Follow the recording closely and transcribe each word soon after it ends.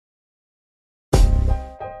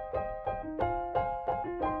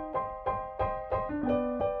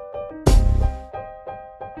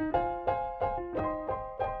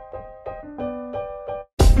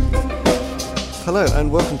Hello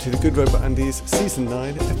and welcome to the Good Robot Andy's Season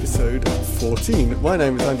 9, Episode 14. My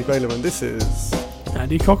name is Andy Balaam and this is...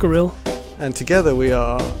 Andy Cockerill. And together we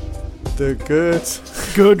are the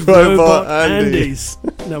Good Robot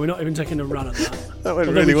Andys. No, we're not even taking a run at that. That went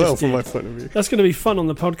really well from my point of view. That's going to be fun on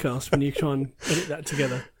the podcast when you try and edit that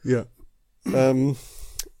together. Yeah.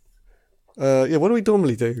 What do we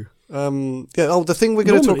normally do? The thing we're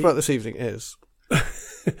going to talk about this evening is...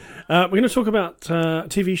 we're going to talk about a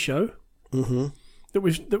TV show. Mm-hmm.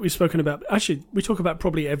 that we've spoken about. Actually, we talk about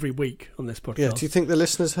probably every week on this podcast. Yeah. Do you think the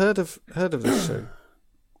listeners heard of this show?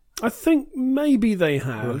 I think maybe they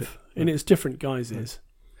have in its different guises.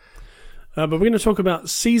 But we're going to talk about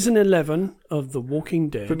season 11 of The Walking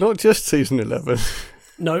Dead. But not just season 11.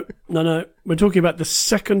 No. We're talking about the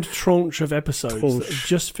second tranche of episodes that have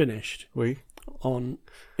just finished.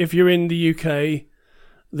 If you're in the UK,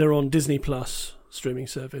 they're on Disney Plus streaming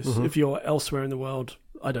service. Mm-hmm. If you're elsewhere in the world,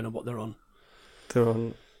 I don't know what they're on. They're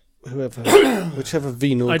on whichever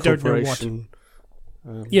venal corporation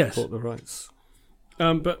bought the rights.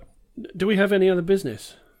 But do we have any other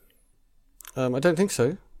business? I don't think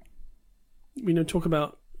so. We're going to talk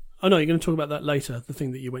about... Oh, no, you're going to talk about that later, the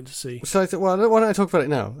thing that you went to see. So why don't I talk about it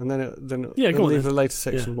now? And then leave the later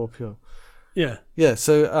section more pure. Yeah. Yeah,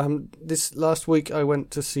 so this last week I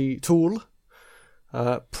went to see Tool.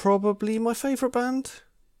 Probably my favourite band.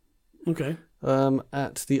 Okay.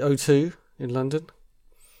 At the O2 in London.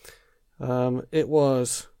 It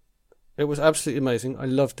was absolutely amazing. I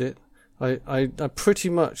loved it. I pretty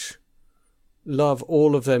much love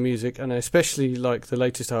all of their music, and I especially like the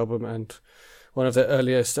latest album and one of their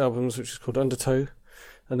earliest albums, which is called Undertow.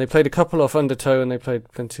 And they played a couple off Undertow, and they played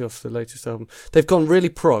plenty off the latest album. They've gone really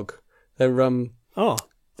prog. They're I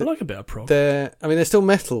like a bit of prog. They're still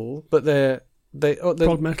metal, but they're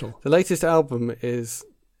prog metal. The latest album is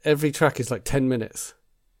every track is like 10 minutes.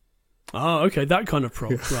 Oh, okay, that kind of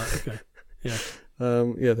prog. Right, okay. Yeah.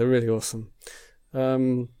 They're really awesome.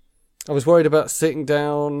 I was worried about sitting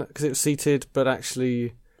down because it was seated, but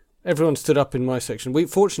actually everyone stood up in my section.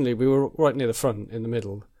 Fortunately, we were right near the front in the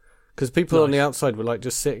middle because people on the outside were like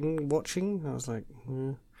just sitting, watching. I was like,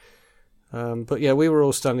 but yeah, we were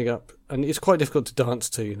all standing up, and it's quite difficult to dance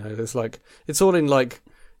to, you know. There's like, it's all in like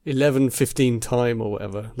 11:15 time or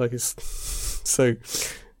whatever. Like it's so,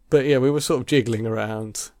 but yeah, we were sort of jiggling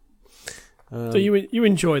around. So you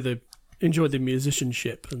enjoy the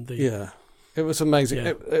musicianship and the... Yeah, it was amazing.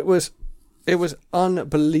 Yeah. It was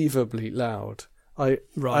unbelievably loud. I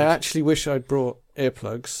actually wish I'd brought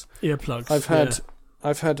earplugs.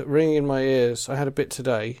 I've had ringing in my ears. I had a bit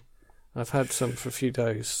today. I've had some for a few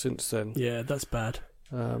days since then. Yeah, that's bad.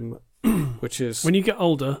 Which is... When you get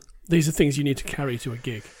older, these are things you need to carry to a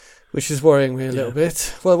gig. Which is worrying me a little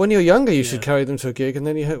bit. Well, when you're younger, you should carry them to a gig, and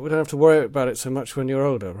then you don't have to worry about it so much when you're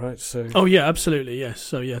older, right? So. Oh, yeah, absolutely, yes.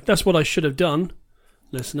 So, yeah, that's what I should have done,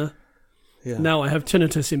 listener. Yeah. Now I have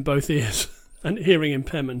tinnitus in both ears and hearing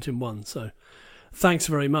impairment in one, so thanks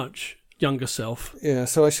very much, younger self. Yeah,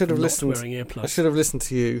 so I should have listened. Wearing earplugs. I should have listened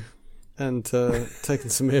to you and taken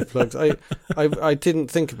some earplugs. I didn't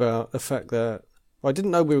think about the fact that... Well, I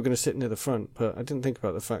didn't know we were going to sit near the front, but I didn't think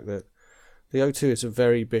about the fact that the O2 is a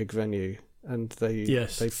very big venue, and they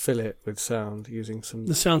fill it with sound using some...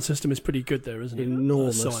 The sound system is pretty good there, isn't it?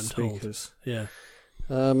 Enormous speakers. Yeah.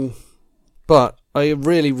 But I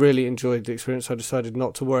really, really enjoyed the experience. I decided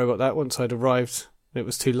not to worry about that once I'd arrived. It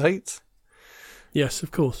was too late. Yes,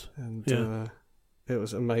 of course. And it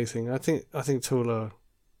was amazing. I think Tool are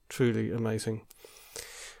truly amazing.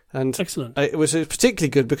 And excellent. It was particularly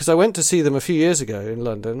good because I went to see them a few years ago in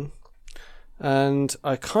London, and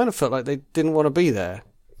I kind of felt like they didn't want to be there.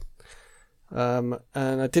 And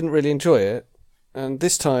I didn't really enjoy it. And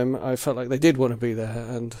this time I felt like they did want to be there,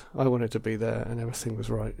 and I wanted to be there, and everything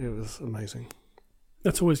was right. It was amazing.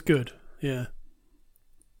 That's always good. Yeah.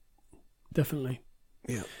 Definitely.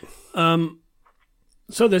 Yeah.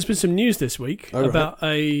 So there's been some news this week about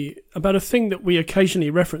a thing that we occasionally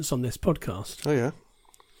reference on this podcast. Oh, yeah.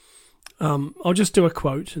 I'll just do a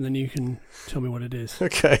quote, and then you can tell me what it is.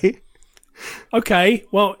 Okay,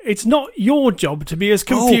 well, it's not your job to be as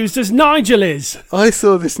confused as Nigel is. I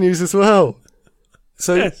saw this news as well.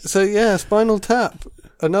 So Spinal Tap.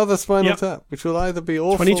 Another Spinal Tap, which will either be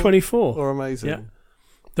awful 2024 or amazing. Yeah.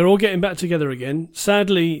 They're all getting back together again.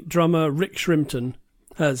 Sadly, drummer Rick Shrimpton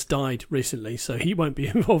has died recently, so he won't be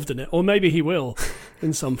involved in it. Or maybe he will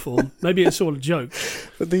in some form. Maybe it's all a joke.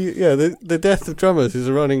 But the death of drummers is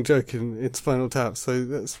a running joke in Spinal Tap, so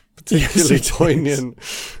that's particularly poignant.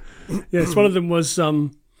 Yes, one of them was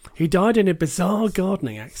he died in a bizarre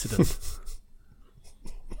gardening accident.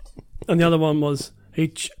 And the other one was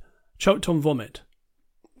he choked on vomit.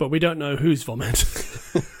 but we don't know whose vomit.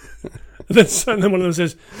 And then one of them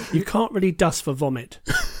says, "You can't really dust for vomit."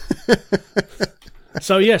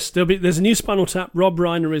 So yes, there's a new Spinal Tap. Rob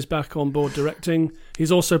Reiner is back on board directing.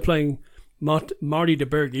 He's also playing Marty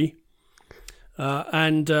DeBerge,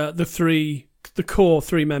 and the core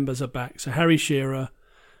three members are back. So Harry Shearer,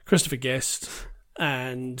 Christopher Guest,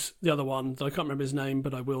 and the other one, I can't remember his name,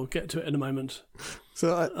 but I will get to it in a moment.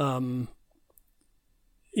 So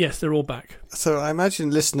yes, they're all back. So I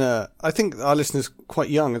imagine I think our listener's quite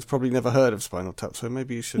young, has probably never heard of Spinal Tap, so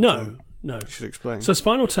maybe you should... No. You should explain. So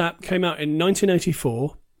Spinal Tap came out in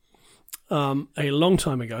 1984, a long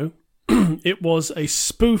time ago. It was a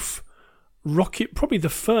spoof probably the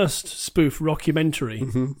first spoof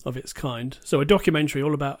rockumentary of its kind. So a documentary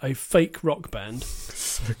all about a fake rock band.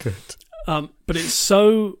 So good. But it's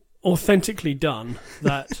so authentically done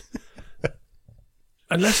that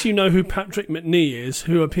unless you know who Patrick Macnee is,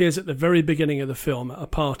 who appears at the very beginning of the film at a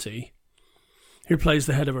party, who plays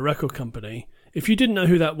the head of a record company, if you didn't know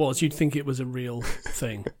who that was, you'd think it was a real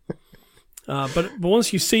thing. But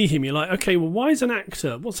once you see him, you're like, okay, well, what's an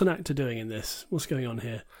actor doing in this? What's going on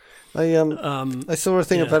here? I saw a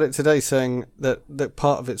thing about it today saying that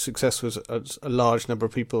part of its success was a large number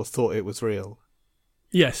of people thought it was real.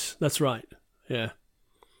 Yes, that's right. Yeah.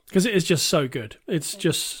 Because it is just so good. It's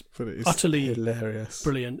just utterly hilarious,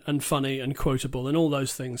 brilliant and funny and quotable and all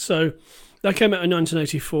those things. So that came out in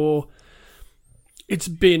 1984. It's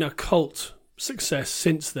been a cult success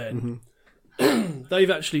since then.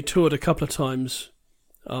 They've actually toured a couple of times,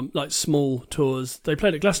 like small tours. They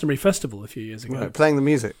played at Glastonbury Festival a few years ago. Right, playing the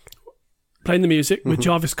music with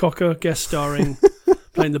Jarvis Cocker guest starring,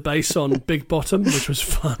 playing the bass on Big Bottom, which was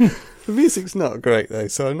fun. The music's not great though,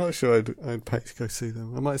 so I'm not sure I'd pay to go see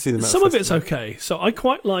them. I might see them. Some of it's okay. So I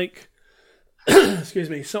quite like. Excuse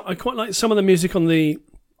me. So I quite like some of the music on the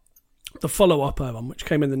follow-up album, which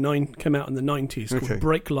came out in the 90s, called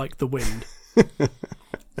 "Break Like the Wind."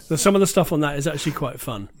 So some of the stuff on that is actually quite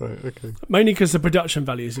fun. Right. Okay. Mainly because the production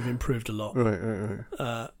values have improved a lot.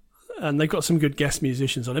 Right. And they've got some good guest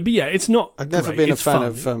musicians on it. But yeah, it's not. I've never been a fan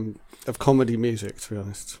of comedy music, to be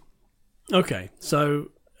honest. Okay, so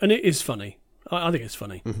and it is funny. I think it's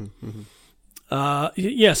funny.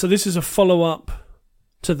 Yeah. So this is a follow-up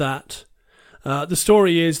to that. The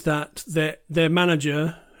story is that their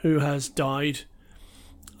manager, who has died,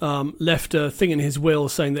 left a thing in his will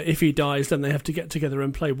saying that if he dies, then they have to get together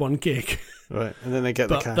and play one gig. Right, and then they get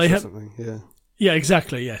the cash or something. Yeah. Yeah,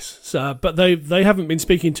 exactly. Yes. So, but they haven't been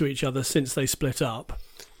speaking to each other since they split up.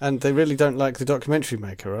 And they really don't like the documentary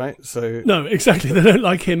maker, right? So no, exactly. They don't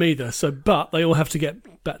like him either. So, but they all have to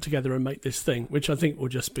get back together and make this thing, which I think will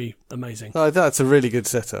just be amazing. Oh, that's a really good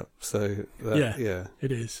setup. So yeah,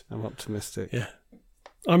 it is. I'm optimistic. Yeah,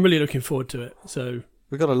 I'm really looking forward to it. So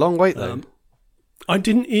we've got a long wait though. I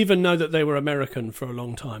didn't even know that they were American for a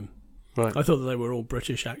long time. Right. I thought that they were all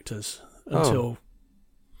British actors until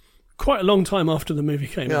quite a long time after the movie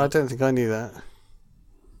came out. Yeah, I don't think I knew that.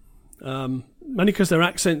 Mainly because their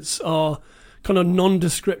accents are kind of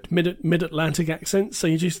nondescript mid-Atlantic accents, so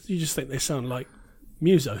you just think they sound like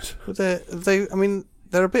musos. But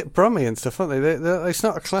they're a bit Brummy and stuff, aren't they? It's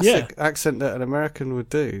not a classic accent that an American would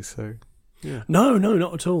do. So yeah. No,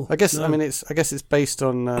 not at all. I guess it's based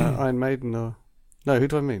on Iron Maiden or no? Who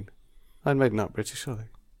do I mean? Iron Maiden aren't British, are they?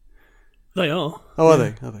 They are. Oh, are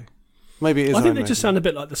they? Are they? Maybe it is. I think they just sound a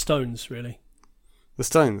bit like the Stones, really. The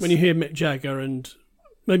Stones. When you hear Mick Jagger and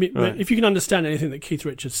maybe if you can understand anything that Keith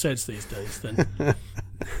Richards says these days, then.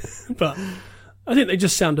 But I think they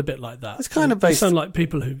just sound a bit like that. It's kind of based. They sound like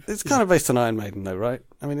people who. It's kind of based on Iron Maiden, though, right?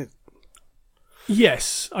 I mean,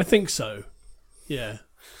 yes, I think so. Yeah.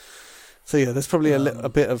 So yeah, there's probably a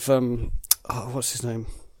bit of what's his name?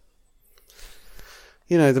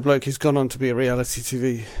 You know, the bloke who's gone on to be a reality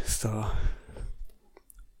TV star.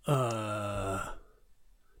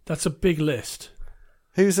 That's a big list.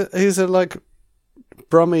 Who's a like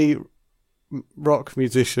Brummy rock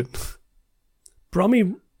musician?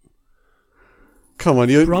 Brummy. Come on,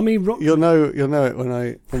 Brummy rock. You'll know it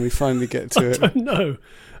when we finally get to it. I don't know.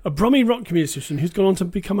 A Brummy rock musician who's gone on to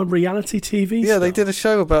become a reality TV star. Yeah, they did a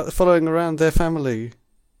show about following around their family.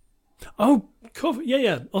 Oh,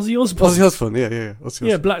 yeah. Ozzy Osbourne. Yeah. Ozzy Osbourne.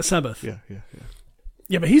 Yeah, Black Sabbath. Yeah.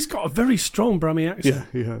 Yeah, but he's got a very strong Brummy accent. Yeah,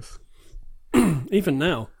 he has. Even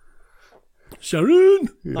now. Sharon!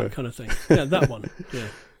 Yeah. That kind of thing. Yeah, that one. Yeah.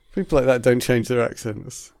 People like that don't change their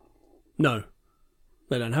accents. No.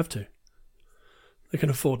 They don't have to. They can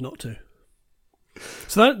afford not to.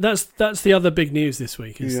 So that's the other big news this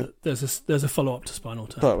week is that there's a follow-up to Spinal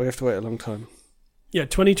Tap. But we have to wait a long time. Yeah,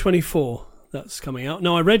 2024 that's coming out.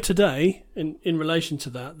 Now, I read today in relation to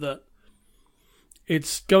that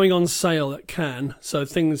It's going on sale at Cannes. So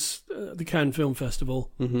the Cannes Film Festival.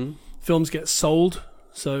 Mm-hmm. Films get sold,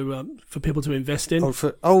 so for people to invest in.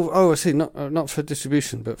 I see. Not for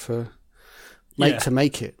distribution, but for to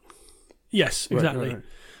make it. Yes, exactly.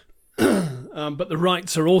 Right. But the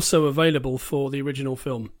rights are also available for the original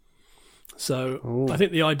film. So I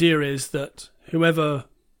think the idea is that whoever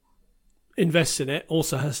invests in it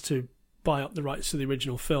also has to buy up the rights to the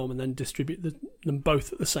original film and then distribute them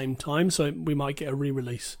both at the same time. So we might get a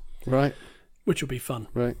re-release, right? Which will be fun,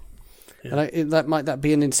 right? Yeah. And might that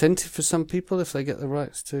be an incentive for some people if they get the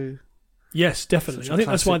rights to? Yes, definitely. I think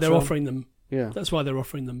that's why they're offering them. Yeah, that's why they're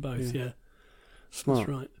offering them both. Yeah. Smart. That's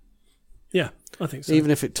right. Yeah, I think so.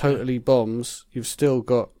 Even if it totally bombs, you've still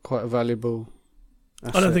got quite a valuable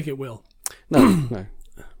asset. I don't think it will. No.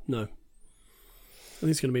 No. I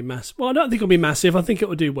think it's going to be massive. Well, I don't think it'll be massive. I think it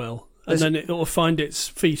will do well. And then it will find its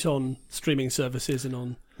feet on streaming services and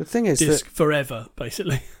on the thing is disc forever,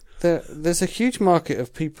 basically. There's a huge market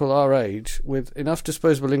of people our age with enough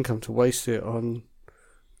disposable income to waste it on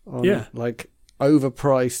like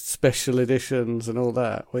overpriced special editions and all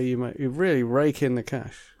that, where you really rake in the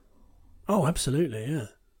cash. Oh, absolutely, yeah.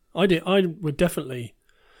 I would definitely.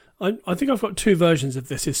 I think I've got 2 versions of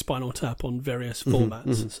This Is Spinal Tap on various formats,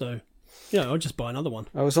 mm-hmm. So yeah, I'll just buy another one.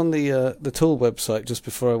 I was on the Tool website just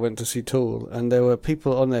before I went to see Tool, and there were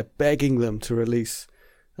people on there begging them to release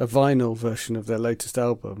a vinyl version of their latest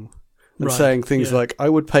album, and saying things like, "I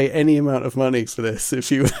would pay any amount of money for this if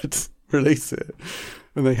you would release it."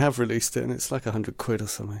 And they have released it, and it's like £100 or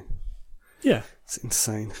something. Yeah, it's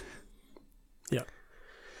insane. Yeah,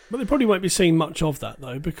 but they probably won't be seeing much of that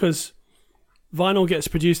though, because vinyl gets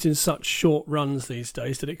produced in such short runs these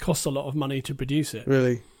days that it costs a lot of money to produce it.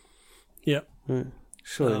 Really? Yeah. Right.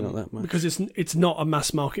 Surely not that much. Because it's not a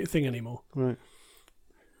mass market thing anymore. Right.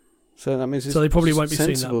 So that means they probably won't be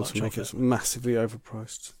seeing that much to make it massively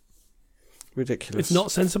overpriced. Ridiculous. It's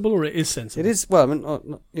not sensible, or it is sensible? It is. Well, I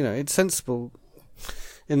mean, it's sensible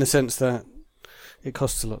in the sense that it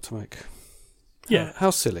costs a lot to make. Yeah.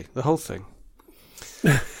 How silly, the whole thing.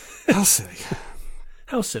 How silly.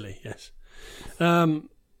 How silly, yes.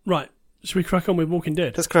 Right. Should we crack on with Walking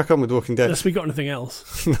Dead? Let's crack on with Walking Dead. Unless we got anything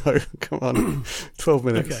else. No, come on. 12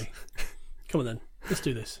 minutes. Okay. Come on then. Let's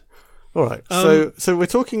do this. All right. So we're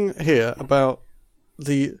talking here about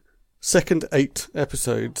the second 8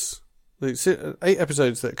 episodes. The 8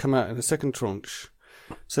 episodes that come out in the second tranche.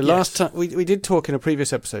 So last time we did talk in a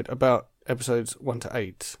previous episode about episodes 1 to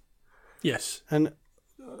 8. Yes. And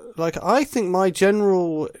I think my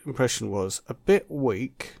general impression was a bit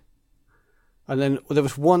weak. And then there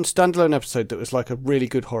was one standalone episode that was like a really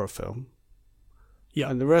good horror film. Yeah.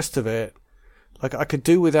 And the rest of it, I could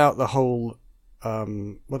do without the whole,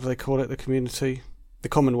 what do they call it? The community? The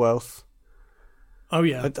Commonwealth. Oh,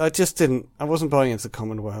 yeah. I just didn't, I wasn't buying into the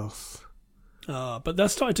Commonwealth. But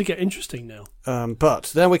that's starting to get interesting now.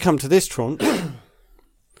 But then we come to this tranche.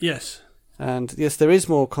 Yes. And yes, there is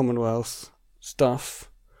more Commonwealth stuff.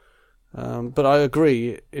 But I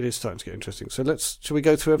agree, it is starting to get interesting. So shall we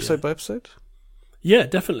go through episode by episode? Yeah,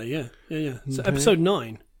 definitely, yeah. So episode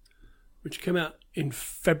 9, which came out in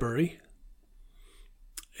February,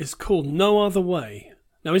 is called No Other Way.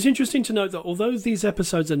 Now, it's interesting to note that although these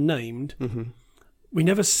episodes are named, we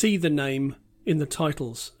never see the name in the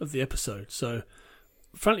titles of the episode. So,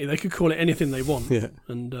 frankly, they could call it anything they want,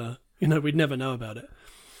 and we'd never know about it.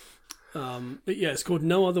 But yeah, it's called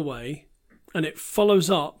No Other Way, and it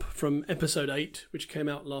follows up from episode 8, which came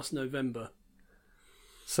out last November.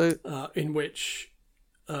 So, in which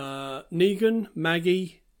Negan,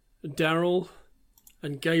 Maggie, Daryl,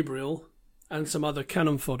 and Gabriel, and some other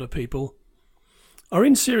cannon fodder people are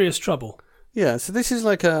in serious trouble. Yeah, so this is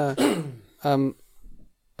like a kind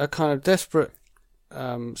of desperate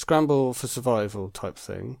scramble for survival type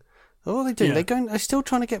thing. What are they doing? Yeah. They're still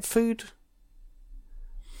trying to get food.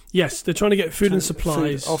 Yes, they're trying to get food and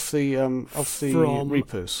supplies off the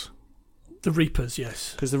Reapers. The Reapers,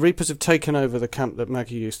 yes. Because the Reapers have taken over the camp that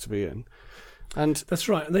Maggie used to be in. And that's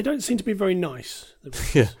right, and they don't seem to be very nice.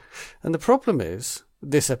 Yeah. And the problem is,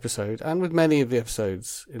 this episode, and with many of the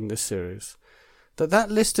episodes in this series, that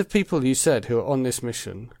list of people you said who are on this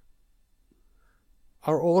mission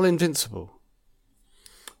are all invincible.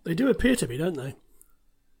 They do appear to be, don't they?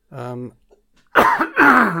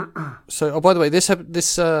 So, by the way, this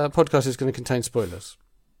podcast is going to contain spoilers.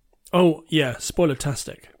 Oh, yeah,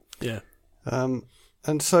 spoiler-tastic. Yeah.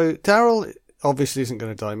 And so Daryl obviously isn't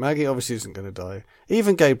going to die. Maggie obviously isn't going to die.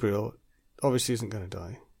 Even Gabriel obviously isn't going to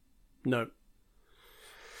die. No.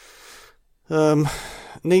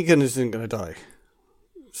 Negan isn't going to die.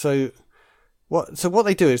 So what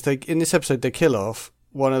they do is in this episode they kill off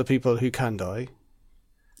one of the people who can die,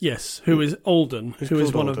 Yes, who is Alden, who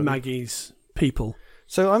is one Alden. of Maggie's people.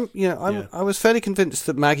 So I was fairly convinced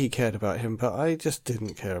that Maggie cared about him, but I just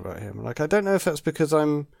didn't care about him. Like, I don't know if that's because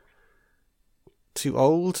I'm too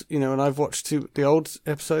old, and I've watched the old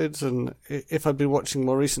episodes, and if I'd been watching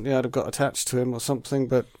more recently, I'd have got attached to him or something,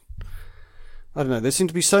 but I don't know. There seem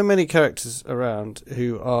to be so many characters around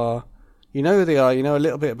who are, you know who they are, you know a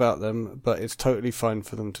little bit about them, but it's totally fine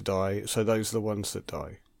for them to die, so those are the ones that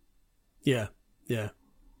die. Yeah.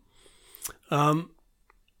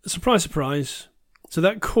 Surprise, surprise. So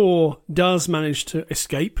that core does manage to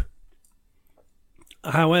escape.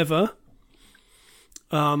 However,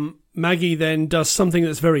 Maggie then does something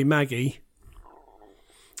that's very Maggie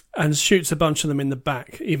and shoots a bunch of them in the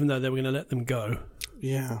back, even though they were going to let them go.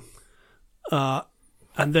 Yeah. But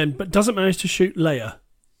doesn't manage to shoot Leia.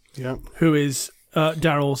 Yeah. Who is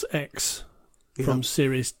Daryl's ex from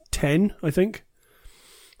series 10, I think.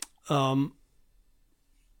 However,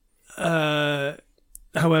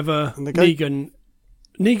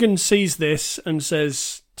 Negan sees this and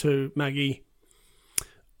says to Maggie,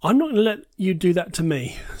 I'm not going to let you do that to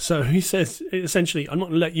me. So he says, essentially, I'm not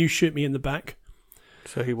going to let you shoot me in the back.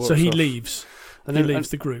 So he leaves. And he leaves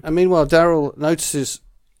the group. And meanwhile, Daryl notices,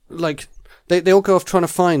 like, they all go off trying to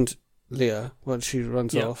find Leia when she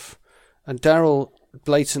runs off. And Daryl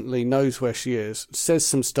blatantly knows where she is, says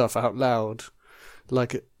some stuff out loud,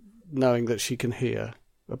 like knowing that she can hear,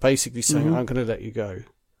 but basically saying, I'm going to let you go.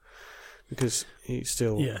 Because he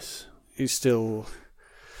still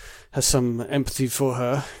has some empathy for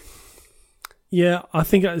her. Yeah, I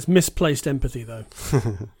think that is misplaced empathy, though.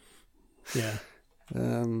 Yeah.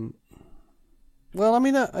 Well, I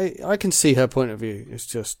mean, I can see her point of view. It's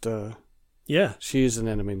just, she is an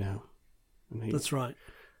enemy now. That's right.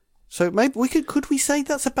 So maybe could we say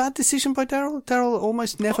that's a bad decision by Daryl? Daryl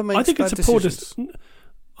almost never makes bad decisions. I think it's a poor decision.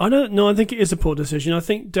 I don't know. I think it is a poor decision. I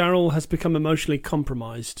think Daryl has become emotionally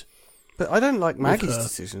compromised. But I don't like Maggie's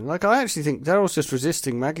decision. Like, I actually think Daryl's just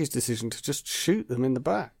resisting Maggie's decision to just shoot them in the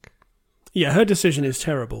back. Yeah, her decision is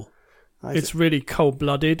terrible. It's really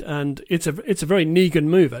cold-blooded, and it's a very Negan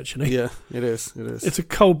move, actually. Yeah, it is. It's a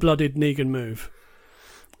cold-blooded Negan move.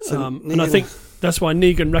 So and I think that's why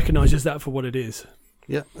Negan recognises that for what it is.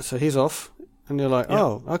 Yeah, so he's off, and you're like,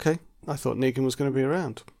 oh, okay. I thought Negan was going to be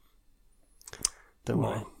around. Don't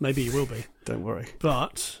worry. Maybe he will be. Don't worry.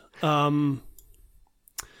 But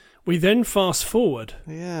we then fast forward.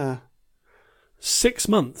 Yeah. 6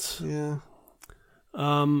 months. Yeah.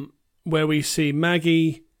 Where we see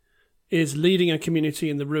Maggie is leading a community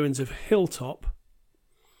in the ruins of Hilltop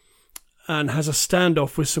and has a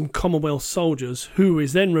standoff with some Commonwealth soldiers, who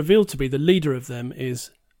is then revealed to be the leader of them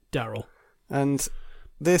is Daryl. And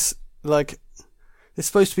this, like, it's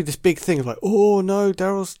supposed to be this big thing of like, oh no,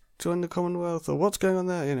 Daryl's joined the Commonwealth, or what's going on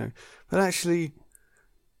there, But actually,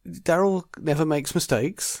 Daryl never makes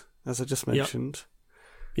mistakes, as I just mentioned.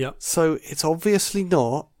 Yep. So it's obviously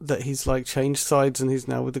not that he's like changed sides and he's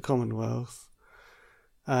now with the Commonwealth.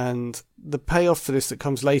 And the payoff for this that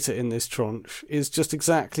comes later in this tranche is just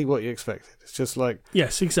exactly what you expected. It's just like,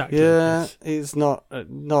 yes, exactly. Yeah, it's not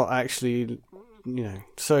actually,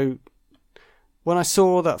 So when I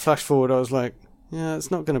saw that flash forward, I was like, yeah,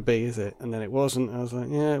 it's not going to be, is it? And then it wasn't. I was like,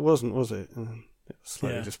 yeah, it wasn't, was it? And then it was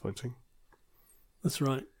slightly disappointing. That's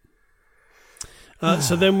right.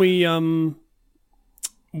 So then we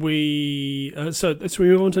so let's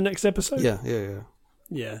move on to the next episode.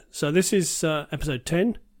 Yeah. So this is episode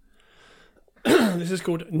 10. This is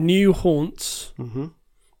called New Haunts. Mm-hmm.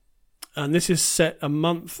 And this is set a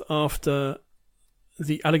month after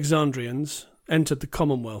the Alexandrians entered the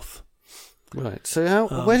Commonwealth. Right. So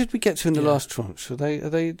where did we get to in the last tranche? Are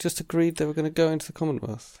they just agreed they were going to go into the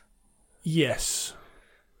Commonwealth? Yes.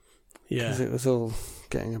 Yeah. Because it was all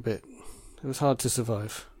getting it was hard to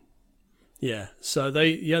survive. Yeah. So so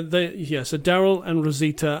Daryl and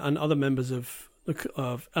Rosita and other members of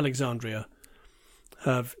Alexandria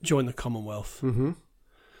have joined the Commonwealth. Mm-hmm.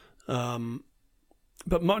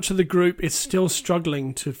 But much of the group is still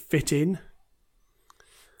struggling to fit in,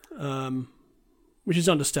 which is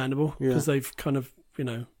understandable because they've kind of,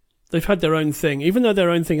 they've had their own thing. Even though their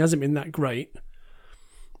own thing hasn't been that great,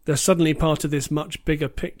 they're suddenly part of this much bigger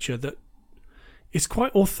picture that is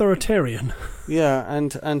quite authoritarian. Yeah,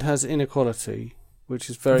 and has inequality, which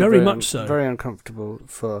is very, very much so. Very uncomfortable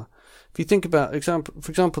for... If you think about,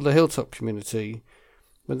 for example, the Hilltop community,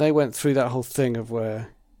 when they went through that whole thing of where...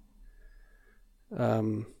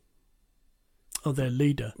 their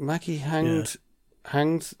leader. Maggie hanged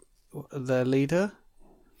their leader?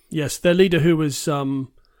 Yes, their leader who was in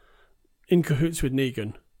cahoots with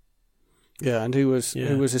Negan. Yeah, and who was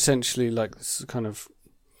essentially like this kind of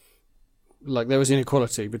like there was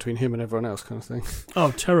inequality between him and everyone else, kind of thing.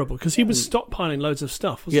 Oh, terrible! Because he was stockpiling loads of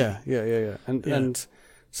stuff. Wasn't he? Yeah. And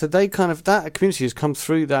so they kind of, that community has come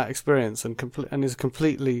through that experience and is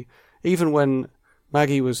completely. Even when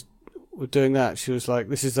Maggie was doing that, she was like,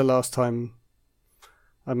 "This is the last time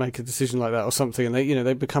I make a decision like that," or something. And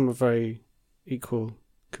they become a very equal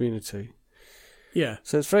community. Yeah.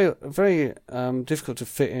 So it's very, very difficult to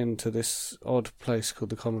fit into this odd place called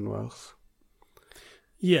the Commonwealth.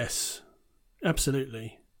 Yes,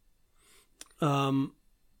 absolutely.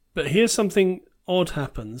 But here's something odd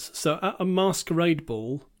happens. So at a masquerade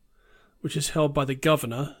ball, which is held by the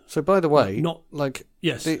governor. So by the way,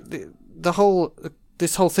 yes,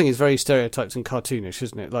 this whole thing is very stereotyped and cartoonish,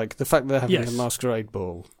 isn't it? Like the fact that they're having a masquerade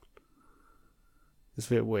ball is a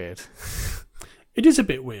bit weird. It is a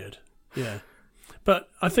bit weird, yeah. But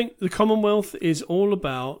I think the Commonwealth is all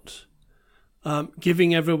about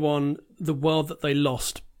giving everyone the world that they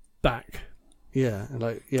lost back. Yeah,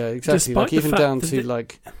 exactly. Despite like even down to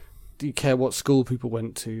do you care what school people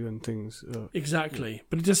went to and things? Exactly.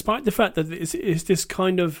 But despite the fact that it's this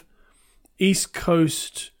kind of East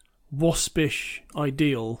Coast waspish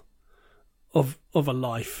ideal of a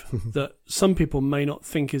life that some people may not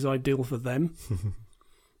think is ideal for them.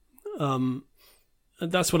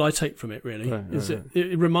 And that's what I take from it, really.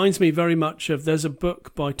 It reminds me very much of, there's a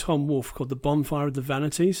book by Tom Wolfe called The Bonfire of the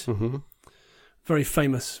Vanities. Mm-hmm. Very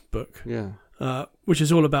famous book. Yeah. Which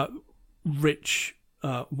is all about rich,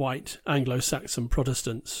 white, Anglo-Saxon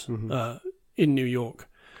Protestants in New York.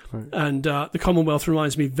 Right. And the Commonwealth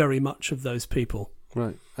reminds me very much of those people.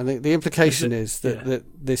 Right. And the implication is that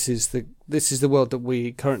this is the world that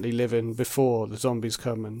we currently live in before the zombies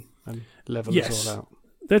come and level us all out.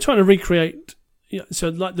 They're trying to recreate... So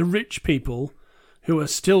like the rich people who are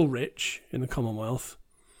still rich in the Commonwealth,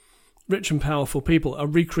 rich and powerful people are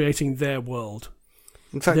recreating their world.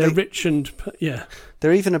 In fact, they're rich and... Yeah.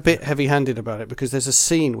 They're even a bit heavy-handed about it, because there's a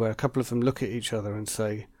scene where a couple of them look at each other and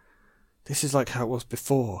say, "This is like how it was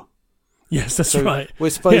before." Yes, that's right. We're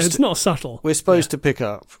supposed it's not subtle. We're supposed to pick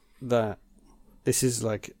up that this is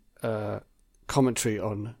like commentary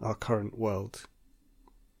on our current world.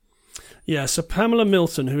 Yeah, so Pamela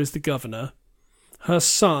Milton, who is the governor, her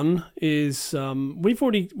son is... we've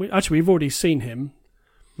already seen him.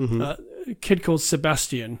 Mm-hmm. A kid called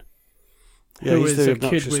Sebastian. Yeah, who is a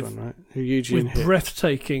kid with, one, right? Who Eugene with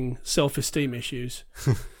breathtaking self-esteem issues.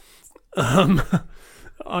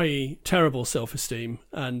 I.e. terrible self-esteem.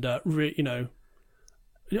 And, I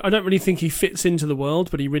don't really think he fits into the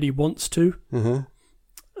world, but he really wants to.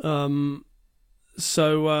 Mm-hmm.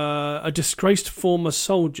 So a disgraced former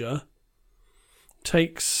soldier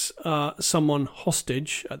takes someone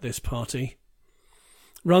hostage at this party,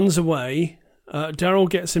 runs away. Daryl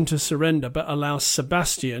gets him to surrender, but allows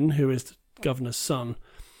Sebastian, who is the governor's son,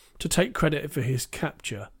 to take credit for his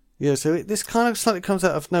capture. Yeah, so this kind of slightly comes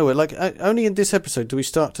out of nowhere. Like, only in this episode do we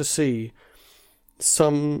start to see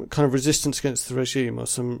some kind of resistance against the regime, or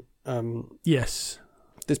some... yes.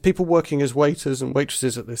 There's people working as waiters and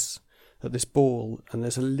waitresses at this ball, and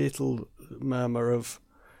there's a little murmur of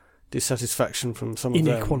dissatisfaction from some of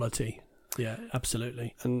them. Inequality. Yeah,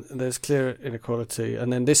 absolutely. And there's clear inequality.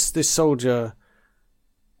 And then this soldier...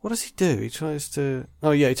 What does he do? He tries to... Oh,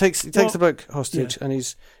 yeah, he takes the bloke hostage, and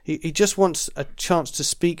he just wants a chance to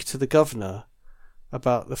speak to the governor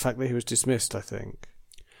about the fact that he was dismissed, I think.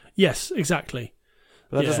 Yes, exactly.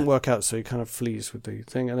 But that doesn't work out, so he kind of flees with the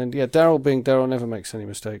thing. And then, Daryl being Daryl never makes any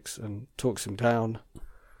mistakes and talks him down.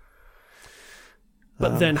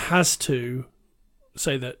 But then has to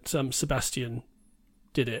say that Sebastian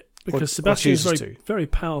did it. Because Sebastian is very, very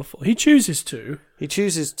powerful. He chooses to. He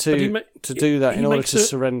chooses to do that in order to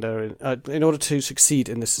surrender, in order to succeed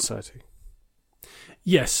in this society.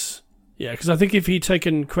 Yes. Yeah, because I think if he'd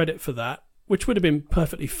taken credit for that, which would have been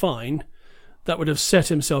perfectly fine, that would have set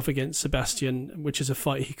himself against Sebastian, which is a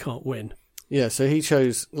fight he can't win. Yeah, so he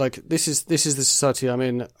chose, like, this is the society I'm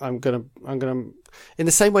in. I'm gonna in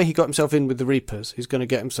the same way he got himself in with the Reapers, he's gonna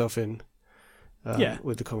get himself in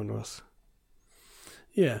with the Commonwealth.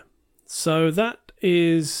 Yeah. So that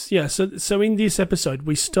is... So in this episode,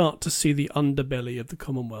 we start to see the underbelly of the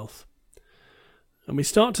Commonwealth. And we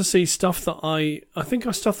start to see stuff that I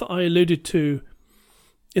alluded to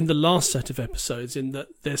in the last set of episodes, in that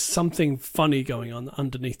there's something funny going on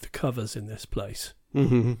underneath the covers in this place.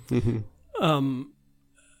 Mm-hmm. Mm-hmm.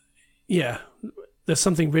 There's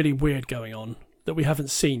something really weird going on that we haven't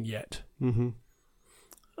seen yet. Mm-hmm.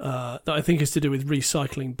 That I think is to do with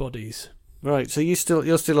recycling bodies. Right, so you're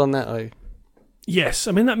still on that, are you? Yes,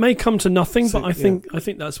 I mean that may come to nothing, but I think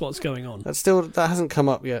that's what's going on. That hasn't come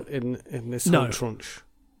up yet in this whole tranche.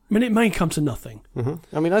 I mean, it may come to nothing.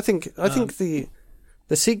 I mean, I think the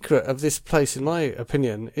secret of this place, in my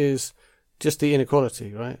opinion, is just the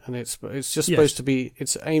inequality, right? And it's just supposed to be.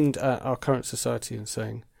 It's aimed at our current society and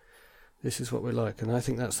saying, "This is what we're like," and I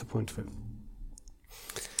think that's the point of it.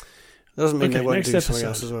 Doesn't mean they won't do something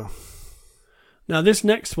else as well. Now, this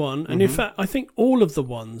next one, and in fact, I think all of the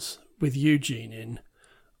ones with Eugene in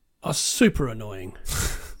are super annoying.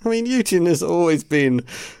 I mean, Eugene has always been,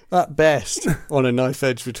 at best, on a knife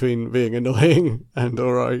edge between being annoying and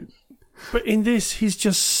all right. But in this, he's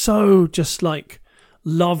just like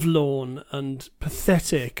lovelorn and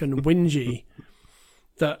pathetic and whingy.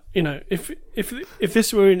 That, you know, if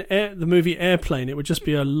this were in the movie Airplane, it would just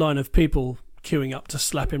be a line of people queuing up to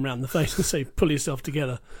slap him round the face and say, "Pull yourself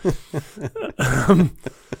together."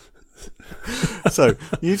 So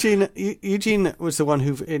Eugene was the one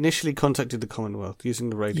who initially contacted the Commonwealth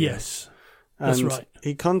using the radio. Yes, that's right.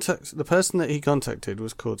 The person that he contacted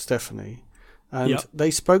was called Stephanie, and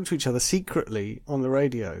they spoke to each other secretly on the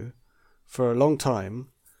radio for a long time.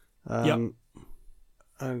 And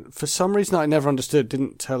for some reason I never understood,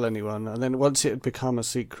 didn't tell anyone, and then once it had become a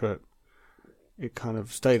secret, it kind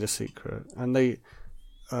of stayed a secret, and they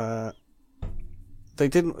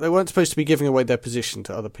weren't supposed to be giving away their position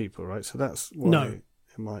to other people, right? So that's why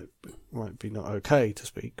it might be not okay to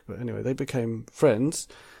speak. But anyway, they became friends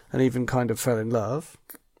and even kind of fell in love.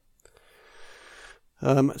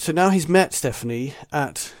 So now he's met Stephanie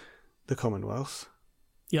at the Commonwealth.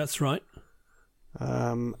 Yeah, that's right.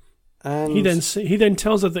 And he then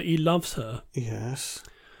tells her that he loves her. Yes.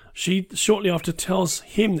 She shortly after tells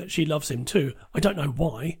him that she loves him too. I don't know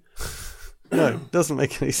why. No, it doesn't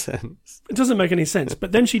make any sense. It doesn't make any sense.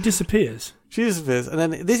 But then she disappears. And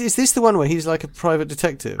then is this the one where he's like a private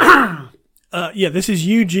detective? Yeah, this is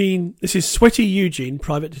Eugene. This is Sweaty Eugene,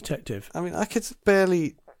 private detective. I mean, I could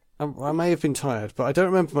barely. I may have been tired, but I don't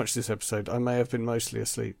remember much of this episode. I may have been mostly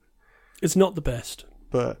asleep. It's not the best.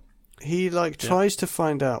 But he tries to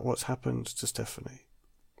find out what's happened to Stephanie.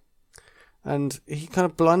 And he kind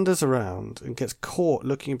of blunders around and gets caught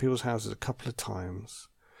looking in people's houses a couple of times.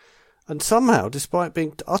 And somehow, despite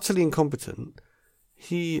being utterly incompetent,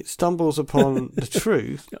 he stumbles upon the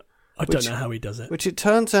truth. I don't know how he does it. Which it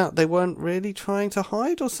turns out they weren't really trying to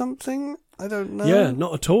hide or something. I don't know. Yeah,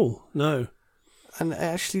 not at all. No. And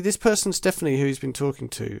actually, this person, Stephanie, who he's been talking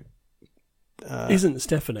to... isn't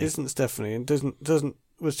Stephanie. Isn't Stephanie, and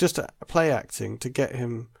was just play acting to get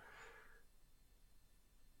him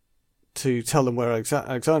to tell them where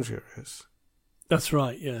Alexandria is. That's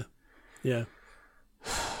right, yeah. Yeah.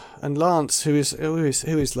 And Lance, who is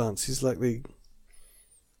Lance? He's like the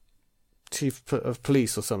chief of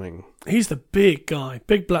police or something. He's the big guy,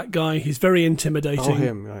 big black guy. He's very intimidating. Oh,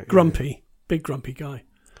 him, right, grumpy, big grumpy guy.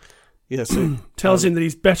 Yeah, so tells him that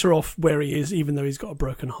he's better off where he is, even though he's got a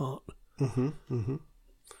broken heart.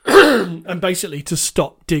 And basically to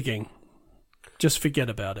stop digging. Just forget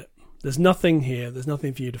about it. There's nothing here. There's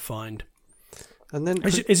nothing for you to find. And then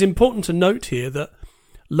it's important to note here that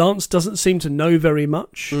Lance doesn't seem to know very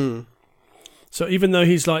much. So even though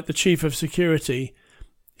he's like the chief of security,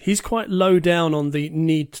 he's quite low down on the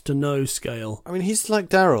need to know scale. I mean, he's like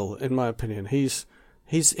Daryl, in my opinion. He's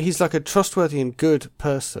like a trustworthy and good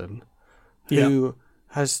person who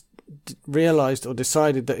has realised or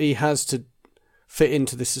decided that he has to fit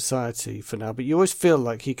into this society for now. But you always feel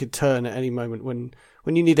like he could turn at any moment when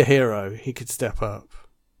you need a hero, he could step up.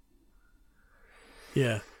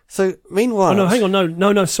 Yeah. So, meanwhile... Oh, no, hang on.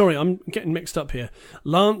 No, sorry. I'm getting mixed up here.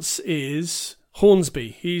 Lance is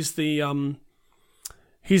Hornsby. He's the...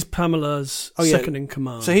 He's Pamela's second in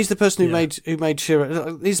command. So he's the person who made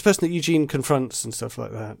Shira... He's the person that Eugene confronts and stuff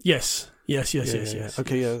like that. Yes.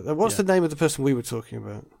 Okay, yeah. What's the name of the person we were talking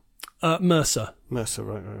about? Mercer. Mercer,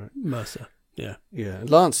 right. Mercer, yeah. Yeah,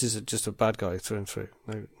 Lance is just a bad guy through and through.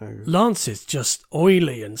 No. Lance is just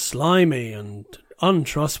oily and slimy and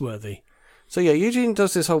untrustworthy. So yeah, Eugene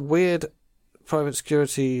does this whole weird private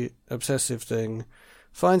security obsessive thing,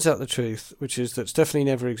 finds out the truth, which is that Stephanie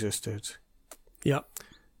never existed. Yeah.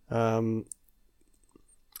 But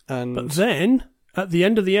then, at the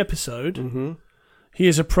end of the episode, he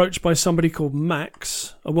is approached by somebody called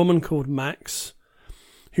Max, a woman called Max,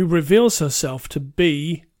 who reveals herself to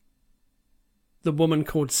be the woman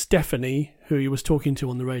called Stephanie, who he was talking to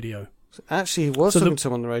on the radio. Actually, he was talking to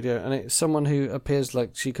someone on the radio, and it's someone who appears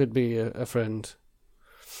like she could be a friend.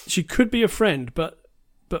 She could be a friend, but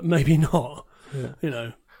maybe not. Yeah. You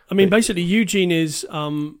know, I mean, basically, Eugene is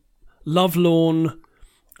lovelorn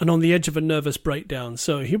and on the edge of a nervous breakdown,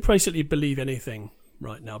 so he'll basically believe anything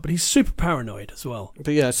right now. But he's super paranoid as well.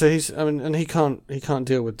 But yeah, so and he can't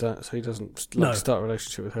deal with that, so he doesn't start a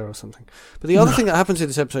relationship with her or something. But the other thing that happens in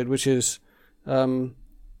this episode, which is,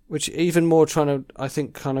 which even more trying to, I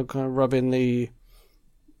think, kind of rub in the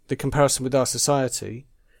comparison with our society,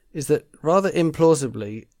 is that rather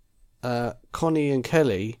implausibly, Connie and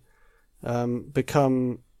Kelly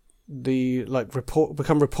become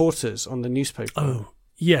reporters on the newspaper. Oh,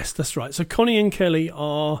 yes, that's right. So Connie and Kelly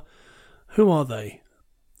are, who are they?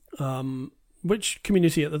 Which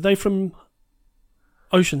community are they from?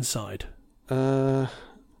 Oceanside.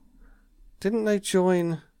 Didn't they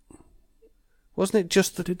join? Wasn't it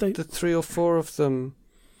just the 3 or 4 of them?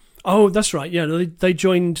 Oh, that's right. Yeah, they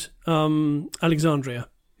joined Alexandria.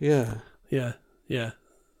 Yeah.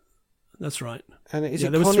 That's right. And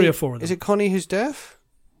there was 3 or 4 of them. Is it Connie who's deaf?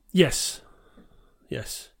 Yes.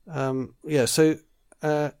 So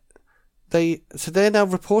they're now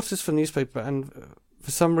reporters for the newspaper, and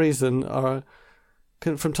for some reason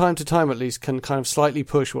from time to time at least can kind of slightly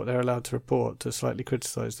push what they're allowed to report, to slightly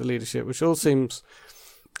criticise the leadership, which all seems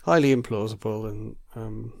highly implausible. And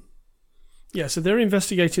so they're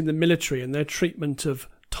investigating the military and their treatment of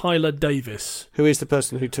Tyler Davis, who is the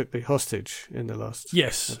person who took the hostage in the last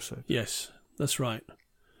episode. Yes, that's right.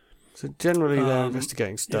 So generally they're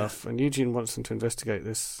investigating stuff, and Eugene wants them to investigate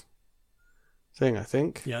this thing, I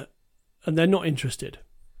think. Yeah, and they're not interested.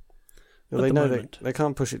 Well, they know they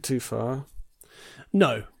can't push it too far.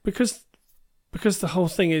 No, because the whole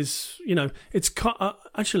thing is, it's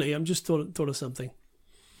actually, I'm just thought of something.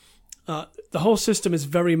 The whole system is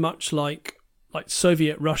very much like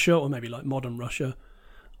Soviet Russia, or maybe like modern Russia,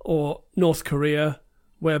 or North Korea,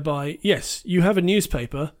 whereby, yes, you have a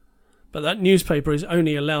newspaper, but that newspaper is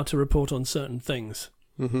only allowed to report on certain things.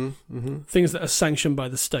 Things that are sanctioned by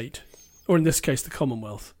the state, or in this case, the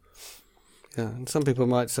Commonwealth. Yeah, and some people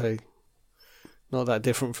might say not that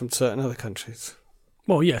different from certain other countries.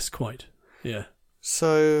 Well, yes, quite. Yeah.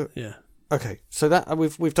 So yeah. Okay, so that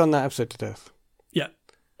we've done that episode to death. Yeah,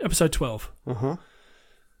 episode 12.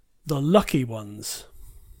 The Lucky Ones.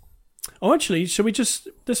 Oh, actually, shall we just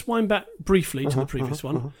wind back briefly to the previous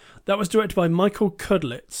one? That was directed by Michael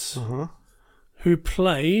Kudlitz, who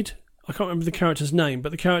played, I can't remember the character's name,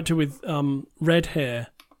 but the character with red hair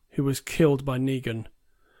who was killed by Negan.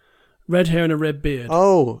 Red hair and a red beard.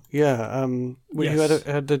 Oh, yeah. Who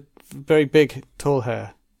had the very big, tall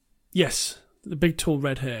hair. Yes, the big, tall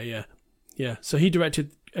red hair, yeah. Yeah, so he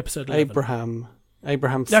directed episode 11.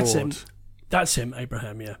 Abraham Ford. That's him,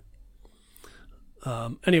 Abraham, yeah.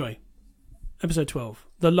 Anyway, episode 12,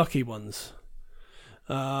 The Lucky Ones.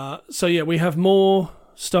 We have more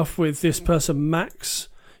stuff with this person, Max,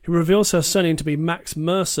 who reveals her surname to be Max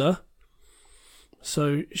Mercer.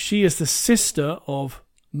 So she is the sister of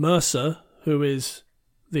Mercer, who is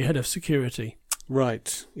the head of security.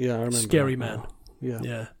 Right, yeah, I remember. Scary man.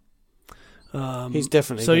 Yeah. He's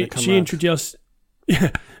definitely going to come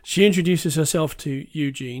she introduces herself to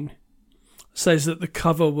Eugene, says that the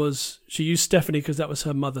cover was, she used Stephanie because that was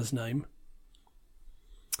her mother's name.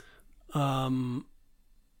 There's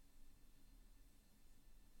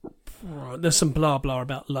some blah blah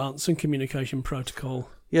about Lance and communication protocol.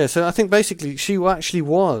 Yeah, so I think basically she actually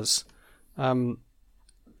was,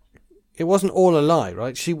 it wasn't all a lie,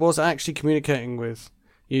 right? She was actually communicating with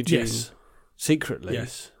Eugene secretly.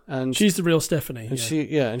 Yes. And she's the real Stephanie. And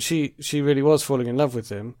she really was falling in love with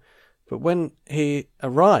him. But when he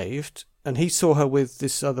arrived and he saw her with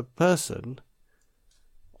this other person,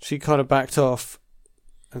 she kind of backed off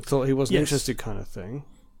and thought he wasn't interested, kind of thing.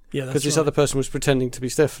 Yeah, that's because this other person was pretending to be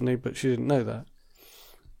Stephanie, but she didn't know that.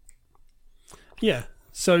 Yeah.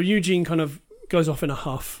 So Eugene kind of goes off in a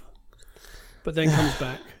huff, but then comes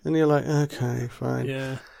back. And you're like, okay, fine.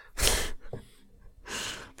 Yeah.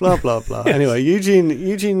 Blah, blah, blah. Anyway, Eugene,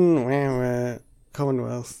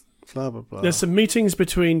 Commonwealth, blah, blah, blah. There's some meetings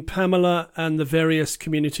between Pamela and the various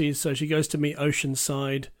communities. So she goes to meet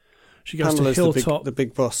Oceanside. She goes Pamela's to Hilltop. The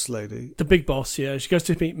big boss lady. The big boss, yeah. She goes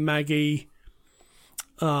to meet Maggie.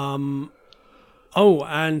 And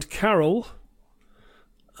Carol.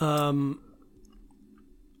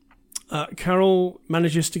 Carol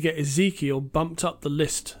manages to get Ezekiel bumped up the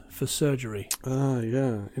list for surgery.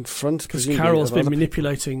 Yeah. In front, because Carol's been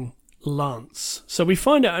manipulating Lance. So we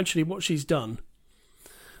find out actually what she's done.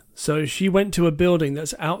 So she went to a building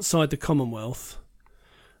that's outside the Commonwealth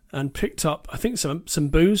and picked up, I think, some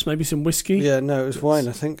booze, maybe some whiskey. Yeah, no, it was wine,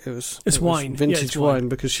 I think. It was wine. Vintage wine,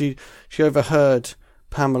 because she overheard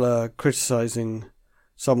Pamela criticising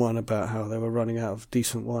someone about how they were running out of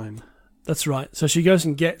decent wine. That's right. So she goes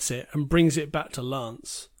and gets it and brings it back to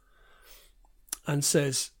Lance and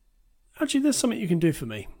says, actually, there's something you can do for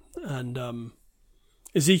me. And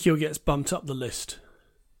Ezekiel gets bumped up the list.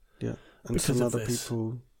 Yeah, and some other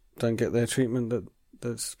people don't get their treatment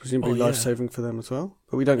that's presumably life-saving for them as well.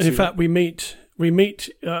 But we don't. In fact, we meet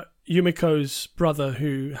Yumiko's brother,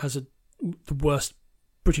 who has the worst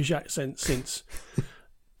British accent since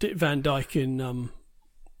Dick Van Dyke in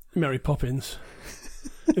Mary Poppins.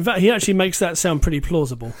 In fact, he actually makes that sound pretty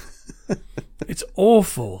plausible. It's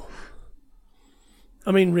awful.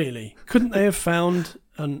 I mean, really, couldn't they have found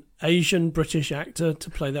an Asian British actor to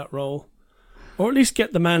play that role? Or at least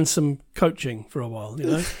get the man some coaching for a while,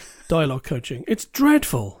 dialogue coaching. It's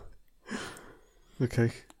dreadful.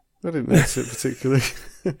 Okay. I didn't notice it particularly.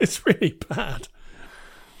 It's really bad.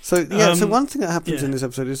 So, so one thing that happens in this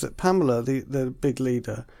episode is that Pamela, the big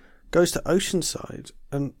leader, goes to Oceanside.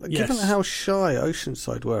 And given how shy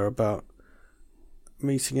Oceanside were about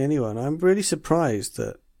meeting anyone, I'm really surprised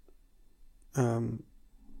that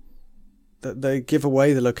that they give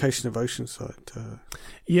away the location of Oceanside.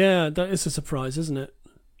 Yeah, that is a surprise, isn't it?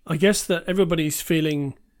 I guess that everybody's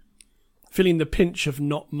feeling the pinch of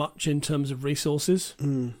not much in terms of resources,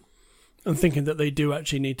 and thinking that they do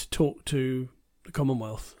actually need to talk to the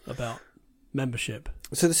Commonwealth about membership.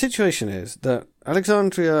 So the situation is that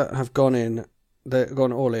Alexandria have gone in, they've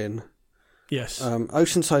gone all in. Yes.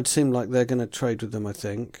 Oceanside seem like they're going to trade with them, I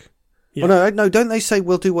think. Yeah. Oh, no, don't they say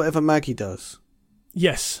we'll do whatever Maggie does?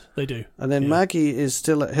 Yes, they do. And then Maggie is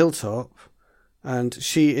still at Hilltop, and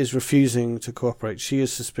she is refusing to cooperate. She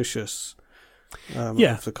is suspicious of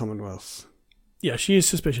the Commonwealth. Yeah, she is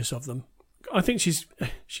suspicious of them. I think she's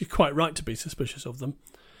quite right to be suspicious of them.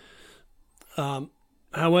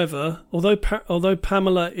 However, although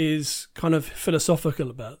Pamela is kind of philosophical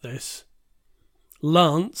about this,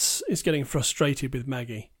 Lance is getting frustrated with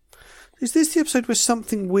Maggie. Is this the episode where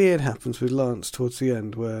something weird happens with Lance towards the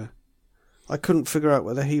end, where I couldn't figure out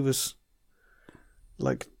whether he was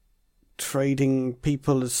like trading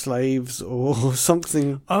people as slaves or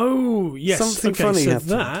something? Oh, yes. Something funny happened.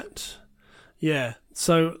 That, yeah.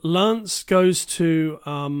 So Lance goes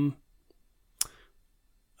to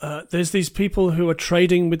there's these people who are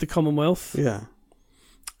trading with the Commonwealth. Yeah.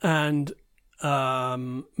 And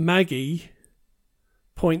Maggie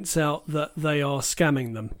points out that they are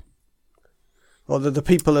scamming them. Or that the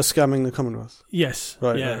people are scamming the Commonwealth. Yes.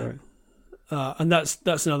 Right, yeah. right. And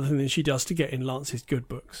that's another thing that she does to get in Lance's good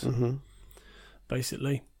books,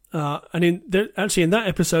 basically. And in that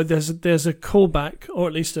episode, there's a callback, or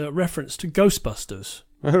at least a reference to Ghostbusters.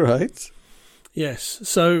 All right. Yes.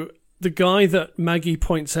 So the guy that Maggie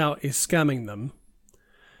points out is scamming them,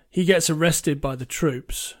 he gets arrested by the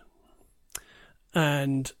troops,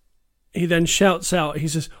 and he then shouts out, he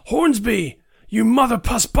says, "Hornsby, you mother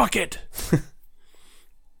puss bucket!"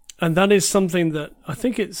 And that is something that I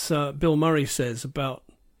think it's Bill Murray says about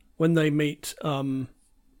when they meet the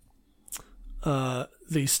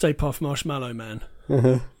Stay Puft Marshmallow Man.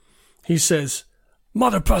 He says,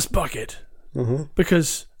 "Mother puss bucket,"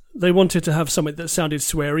 because they wanted to have something that sounded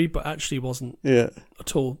sweary but actually wasn't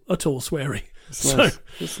at all sweary.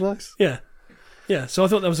 It's nice. Yeah. So I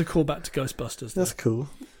thought that was a callback to Ghostbusters. That's cool.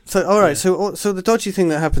 So all right. Yeah. So the dodgy thing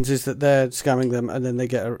that happens is that they're scamming them, and then they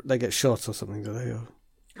get shot or something. Do they? Or...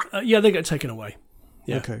 they get taken away.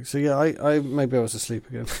 Yeah. Okay. So I maybe I was asleep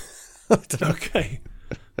again. Okay.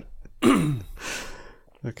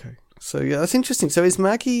 Okay. So that's interesting. So is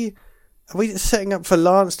Maggie? Are we setting up for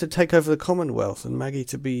Lance to take over the Commonwealth and Maggie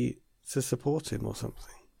to support him or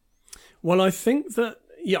something? Well, I think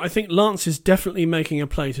Lance is definitely making a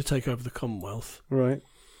play to take over the Commonwealth. Right.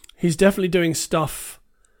 He's definitely doing stuff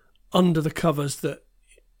under the covers that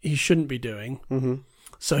he shouldn't be doing. Mm-hmm.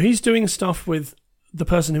 So he's doing stuff with the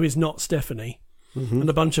person who is not Stephanie and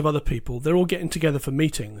a bunch of other people. They're all getting together for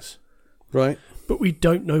meetings. Right. But we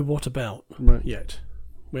don't know what about yet.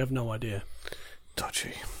 We have no idea.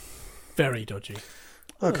 Dodgy. Very dodgy.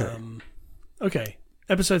 Okay. Okay.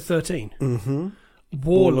 Episode 13. Mm-hmm.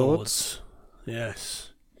 Warlords.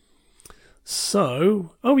 Yes.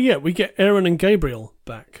 So, we get Aaron and Gabriel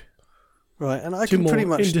back. Right, and I Two can more pretty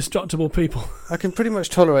much indestructible people. I can pretty much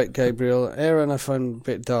tolerate Gabriel. Aaron I find a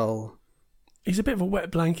bit dull. He's a bit of a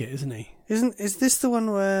wet blanket, isn't he? Is this the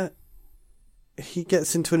one where he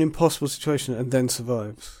gets into an impossible situation and then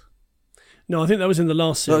survives? No, I think that was in the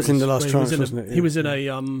last series. That was in the last tranche, wasn't it? Yeah. He was in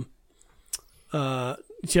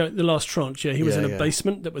the last tranche, he was in a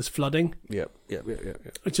basement that was flooding. Yeah.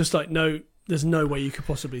 It's just like, no, there's no way you could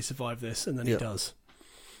possibly survive this, and then he does.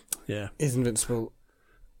 Yeah. He's invincible.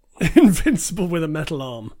 Invincible with a metal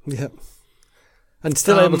arm. Yeah. And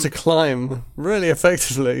still able to climb really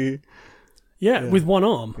effectively. Yeah, with one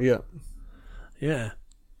arm. Yeah. Yeah.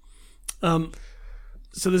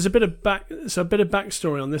 So there's a bit of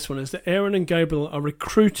backstory on this one is that Aaron and Gabriel are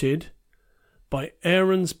recruited by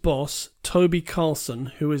Aaron's boss, Toby Carlson,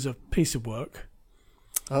 who is a piece of work.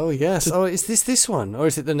 Oh, yes. Is this one? Or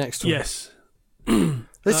is it the next one? Yes.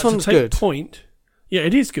 This one's good. Yeah,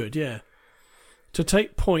 it is good, yeah. To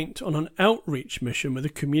take point on an outreach mission with a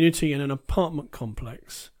community in an apartment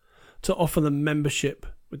complex to offer them membership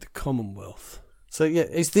with the Commonwealth. So, yeah,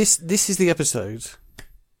 this is the episode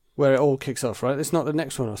where it all kicks off, right? It's not the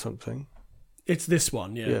next one or something. It's this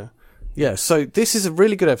one, yeah. Yeah, so this is a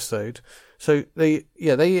really good episode. So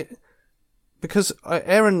because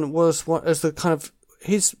Aaron was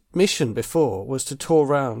his mission before was to tour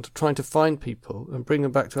around trying to find people and bring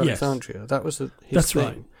them back to Alexandria. Yes. That was his thing.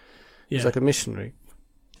 Right. Yeah. He's like a missionary.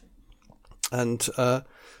 And so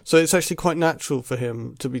it's actually quite natural for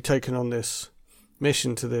him to be taken on this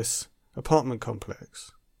mission to this apartment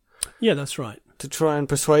complex. Yeah, that's right. To try and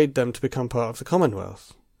persuade them to become part of the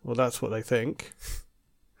Commonwealth. Well, that's what they think.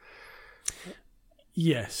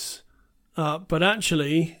 Yes. But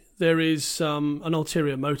actually, there is an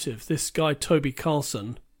ulterior motive. This guy, Toby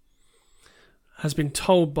Carlson, has been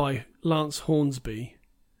told by Lance Hornsby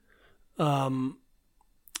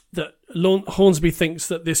that Hornsby thinks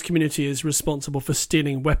that this community is responsible for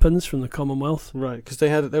stealing weapons from the Commonwealth. Right, because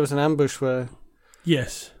there was an ambush where...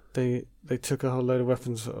 Yes. They took a whole load of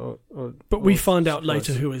weapons. But we find out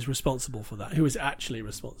later who is responsible for that, who is actually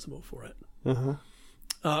responsible for it. Uh-huh.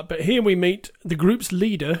 But here we meet the group's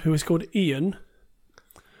leader, who is called Ian,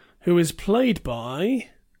 who is played by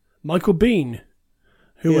Michael Biehn,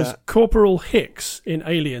 who was Corporal Hicks in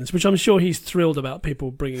Aliens, which I'm sure he's thrilled about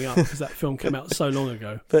people bringing up because that film came out so long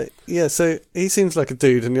ago. But yeah, so he seems like a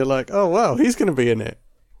dude, and you're like, oh wow, he's going to be in it.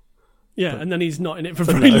 Yeah, and then he's not in it for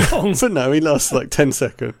very long. But no, he lasts like 10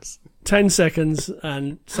 seconds. 10 seconds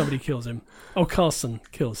and somebody kills him. Oh, Carson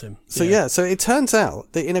kills him. So so it turns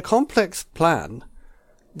out that in a complex plan,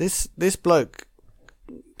 this bloke,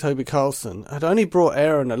 Toby Carlson, had only brought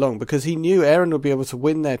Aaron along because he knew Aaron would be able to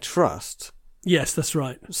win their trust. Yes, that's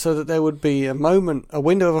right. So that there would be a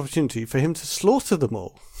window of opportunity for him to slaughter them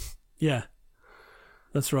all. Yeah,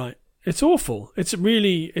 that's right. It's awful.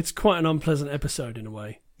 It's quite an unpleasant episode in a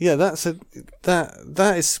way. Yeah,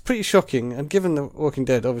 that is pretty shocking. And given The Walking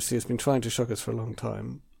Dead obviously has been trying to shock us for a long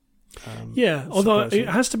time. Although it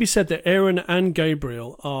has to be said that Aaron and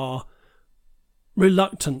Gabriel are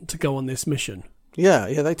reluctant to go on this mission. Yeah,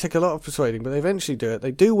 they take a lot of persuading, but they eventually do it.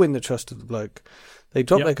 They do win the trust of the bloke. They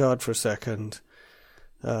drop their guard for a second.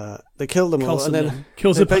 They kill them all, and then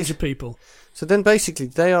kills a bunch of people. So then basically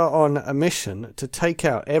they are on a mission to take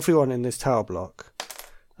out everyone in this tower block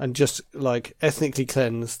and just like ethnically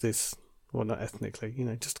cleanse this, well not ethnically,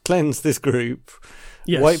 just cleanse this group,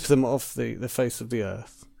 wipe them off the face of the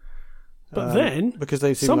earth. But then because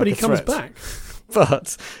they seem somebody like a comes threat. back.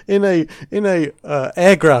 But in a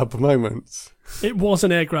air grab moment. It was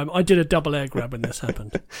an air grab. I did a double air grab when this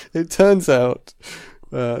happened. It turns out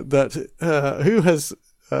that who has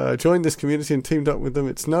joined this community and teamed up with them,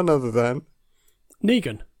 it's none other than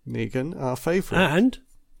Negan, our favourite. And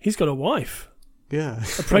he's got a wife. Yeah.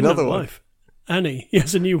 A pregnant wife. Annie. He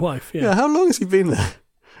has a new wife. Yeah. How long has he been there?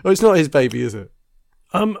 Oh, it's not his baby, is it?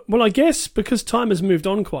 Well, I guess because time has moved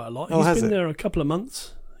on quite a lot. He's been there a couple of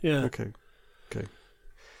months. Yeah. Okay.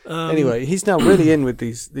 Anyway, he's now really in with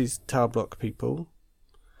these tower block people.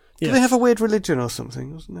 Do they have a weird religion or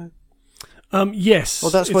something, wasn't there? Yes.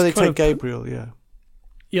 Well, that's why they take Gabriel, yeah.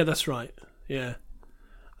 Yeah, that's right. Yeah.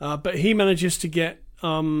 But he manages to get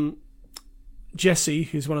Jesse,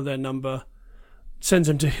 who's one of their number, sends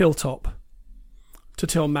him to Hilltop to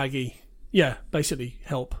tell Maggie, basically,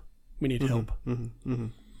 help. We need help. Mm-hmm, mm-hmm.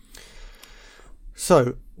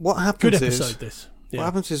 So, what happens Good episode, this. Yeah. What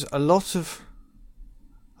happens is a lot of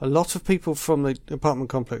people from the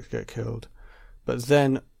apartment complex get killed, but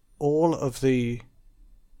then all of the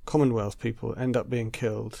Commonwealth people end up being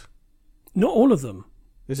killed. Not all of them.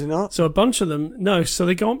 Is it not? So a bunch of them, no. So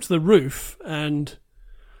they go up to the roof and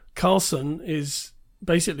Carlson is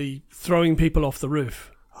basically throwing people off the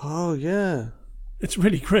roof. Oh, yeah. It's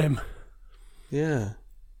really grim. Yeah.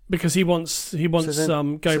 Because he wants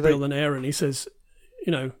Gabriel and Aaron. He says,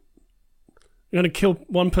 you're going to kill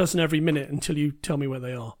one person every minute until you tell me where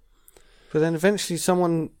they are. But then eventually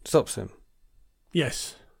someone stops him.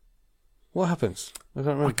 Yes. What happens?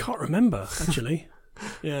 I can't remember, actually.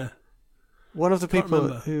 Yeah. One of the people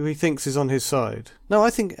who he thinks is on his side. No, I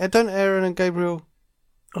think, don't Aaron and Gabriel...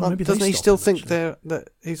 doesn't he still think that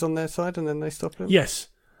he's on their side and then they stop him? Yes.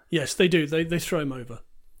 Yes, they do. They throw him over.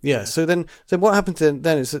 Yeah, so then what happens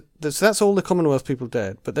then is that so that's all the Commonwealth people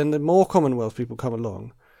dead, but then the more Commonwealth people come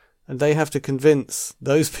along and they have to convince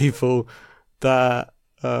those people that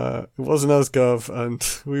It wasn't us, Gov, and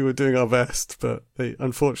we were doing our best, but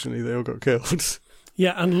unfortunately they all got killed.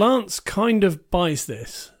 Yeah, and Lance kind of buys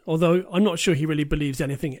this, although I'm not sure he really believes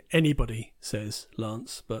anything anybody says,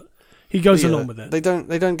 Lance, but he goes along with it. They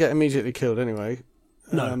don't get immediately killed anyway.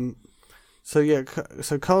 No. So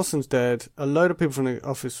Carlson's dead. A load of people from the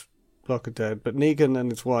office block are dead, but Negan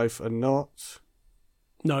and his wife are not.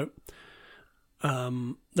 No.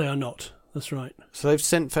 They are not. That's right. So they've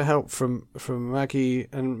sent for help from Maggie,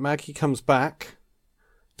 and Maggie comes back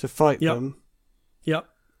to fight them. Yep.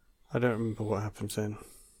 I don't remember what happens then.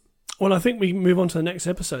 Well, I think we move on to the next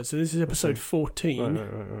episode. So this is episode 14.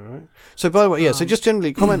 Right. So by the way, so just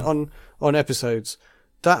generally comment on episodes.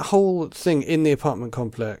 That whole thing in the apartment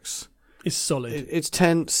complex is solid. It's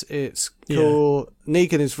tense. It's cool. Yeah.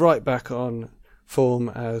 Negan is right back on form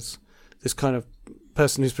as this kind of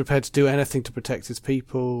person who's prepared to do anything to protect his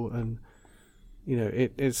people, and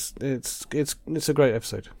it's a great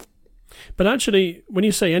episode. But actually, when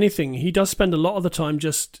you say anything, he does spend a lot of the time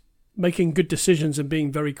just making good decisions and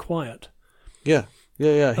being very quiet. Yeah.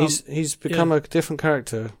 He's become a different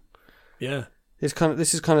character. Yeah. This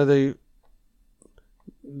is kind of the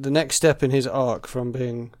next step in his arc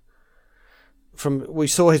we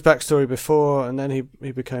saw his backstory before, and then he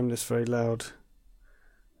became this very loud,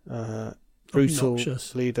 brutal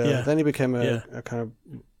obnoxious leader. Yeah. Then he became a kind of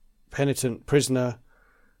penitent prisoner,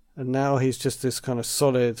 and now he's just this kind of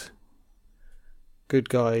solid, good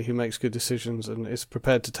guy who makes good decisions and is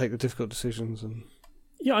prepared to take the difficult decisions. And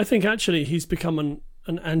yeah, I think actually he's become an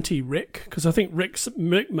anti-Rick, because I think Rick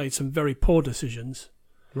made some very poor decisions.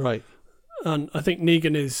 Right. And I think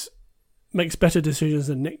Negan makes better decisions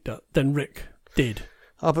than Rick did.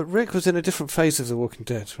 Oh, but Rick was in a different phase of The Walking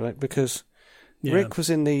Dead, right? Because Rick was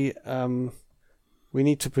in the we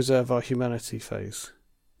need to preserve our humanity phase.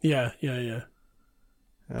 Yeah.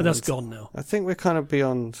 But that's gone now. I think we're kind of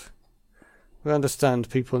beyond. We understand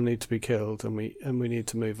people need to be killed, and we need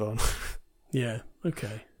to move on. Yeah.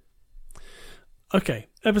 Okay.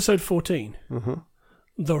 Episode 14. Mm-hmm.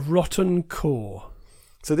 The Rotten Core.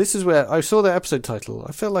 So this is where I saw the episode title.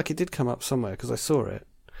 I felt like it did come up somewhere because I saw it,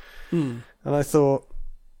 and I thought,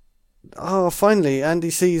 "Oh, finally,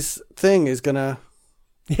 Andy C's thing is gonna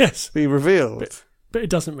be revealed." But it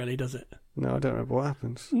doesn't really, does it? No, I don't remember what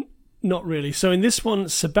happens. Not really. So in this one,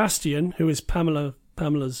 Sebastian, who is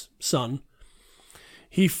Pamela's son,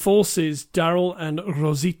 he forces Daryl and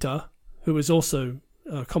Rosita, who is also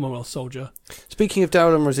a Commonwealth soldier. Speaking of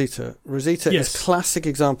Daryl and Rosita is a classic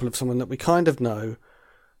example of someone that we kind of know,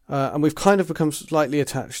 and we've kind of become slightly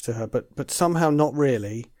attached to her, but somehow not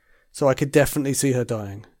really. So I could definitely see her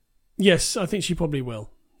dying. Yes, I think she probably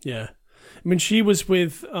will. Yeah. I mean, she was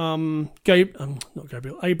with Abraham.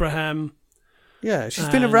 Yeah, she's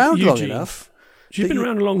been around Eugene. Long enough. She's been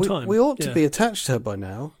around a long time. We ought to be attached to her by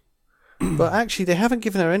now. But actually, they haven't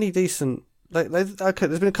given her any decent... there's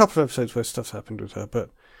been a couple of episodes where stuff's happened with her, but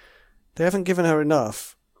they haven't given her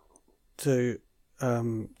enough to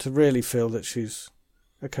really feel that she's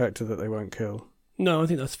a character that they won't kill. No, I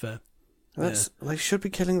think that's fair. They should be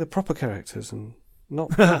killing the proper characters and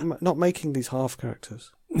not making these half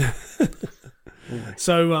characters. Anyway.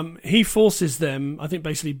 So he forces them, I think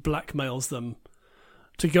basically blackmails them,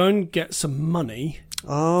 to go and get some money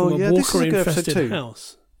from a Walker-infested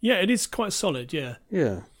house. Yeah, it is quite solid, yeah.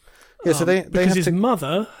 Yeah. Yeah, so they because his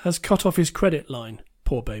mother has cut off his credit line.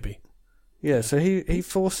 Poor baby. Yeah, so he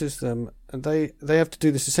forces them, and they have to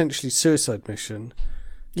do this essentially suicide mission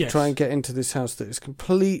to try and get into this house that is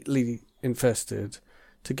completely infested,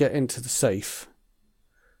 to get into the safe,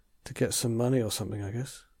 to get some money or something, I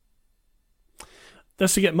guess.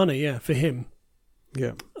 That's to get money, yeah, for him.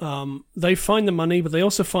 Yeah. They find the money, but they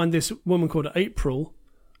also find this woman called April,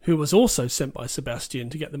 who was also sent by Sebastian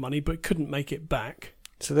to get the money, but couldn't make it back.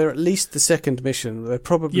 So they're at least the second mission. They're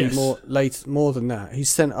probably more than that. He's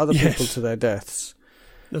sent other people to their deaths.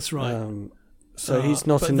 That's right. So he's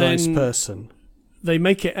not a nice person. They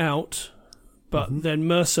make it out, but then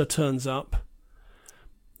Mercer turns up.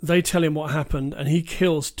 They tell him what happened, and he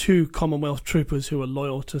kills 2 Commonwealth troopers who are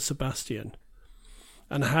loyal to Sebastian,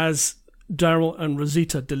 and has Daryl and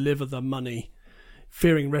Rosita deliver the money,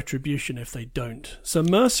 fearing retribution if they don't. So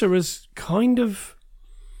Mercer has kind of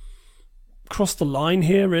crossed the line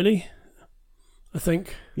here, really, I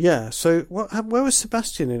think. Yeah, so where was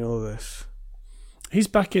Sebastian in all this? He's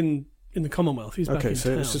back in the Commonwealth. He's back in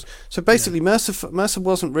town. So basically, Mercer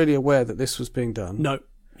wasn't really aware that this was being done. No,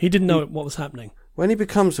 he didn't know what was happening. When he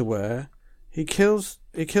becomes aware, he kills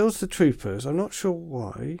the troopers. I'm not sure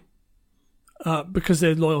why. Because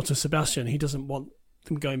they're loyal to Sebastian. He doesn't want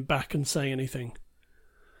them going back and saying anything.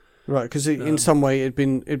 Right, because in some way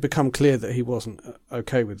it'd become clear that he wasn't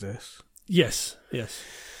okay with this. Yes.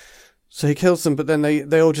 So he kills them, but then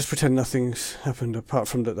they all just pretend nothing's happened apart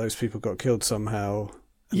from that those people got killed somehow.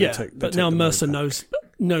 But now Mercer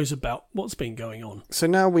knows about what's been going on. So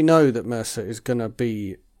now we know that Mercer is going to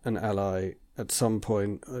be an ally at some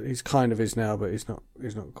point. He's kind of is now, but he's not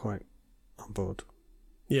quite on board.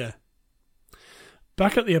 Yeah.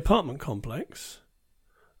 Back at the apartment complex,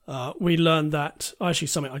 we learned that, actually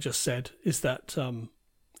something I just said, is that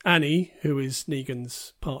Annie, who is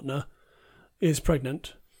Negan's partner, is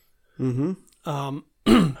pregnant. Mm-hmm.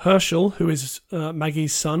 Herschel, who is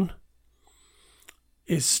Maggie's son,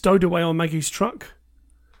 is stowed away on Maggie's truck,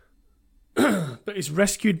 but is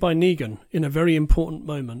rescued by Negan in a very important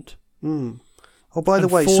moment. Mm. Oh, by the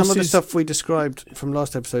way, some of the stuff we described from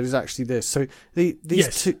last episode is actually this. So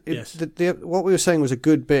what we were saying was a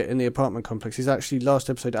good bit in the apartment complex is actually last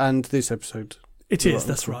episode and this episode. It is,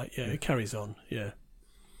 that's right. Yeah, it carries on. Yeah.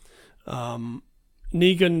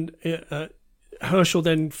 Negan... Herschel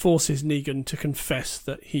then forces Negan to confess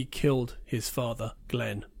that he killed his father,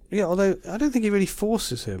 Glenn. Yeah, although I don't think he really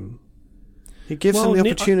forces him. He gives him the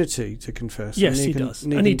opportunity to confess. Yes, he does.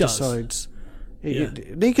 Negan And he does. Decides.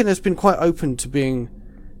 Negan has been quite open to being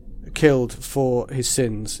killed for his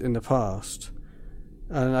sins in the past.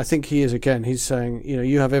 And I think he is again. He's saying,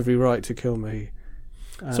 you have every right to kill me.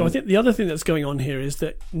 So I think the other thing that's going on here is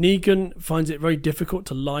that Negan finds it very difficult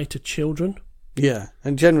to lie to children. Yeah,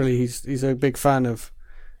 and generally he's a big fan of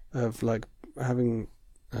like having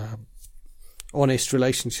honest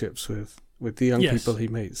relationships with the young people he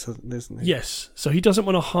meets, isn't he? Yes, so he doesn't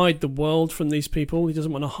want to hide the world from these people. He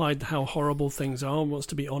doesn't want to hide how horrible things are and wants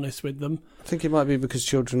to be honest with them. I think it might be because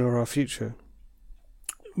children are our future.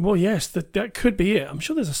 Well, yes, that could be it. I'm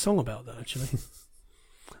sure there's a song about that, actually.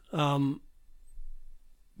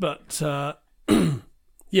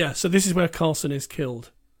 So this is where Carlson is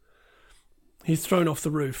killed. He's thrown off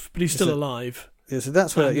the roof, but he's still alive. Yeah, so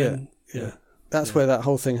that's where, that's where that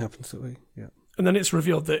whole thing happens. And then it's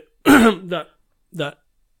revealed that that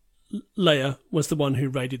Leia was the one who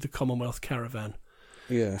raided the Commonwealth caravan.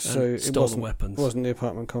 Yeah, so stole the weapons. It wasn't the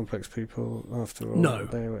apartment complex people after all. No.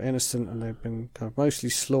 They were innocent and they've been kind of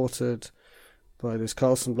mostly slaughtered by this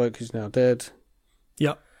Carlson bloke who's now dead.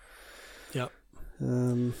 Yep.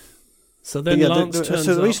 So then Lance turns up.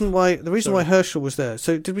 So the reason why Herschel was there.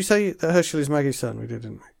 So did we say that Herschel is Maggie's son? We did,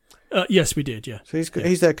 didn't we? Yes, we did. Yeah. So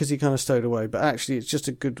he's there because he kind of stowed away, but actually it's just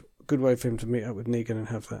a good way for him to meet up with Negan and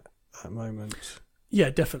have that moment.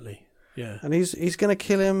 Yeah, definitely. Yeah. And he's going to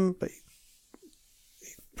kill him, but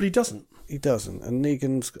he doesn't. He doesn't. And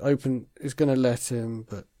Negan's is going to let him,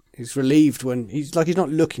 but he's relieved when he's not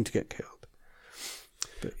looking to get killed,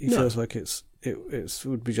 but he feels like it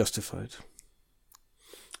would be justified.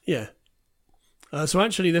 Yeah. So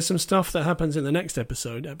actually, there's some stuff that happens in the next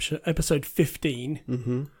episode, episode 15,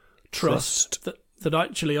 mm-hmm. Trust, that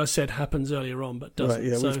actually I said happens earlier on, but doesn't.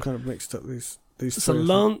 Right, yeah, we've kind of mixed up these So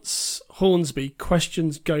Lance Hornsby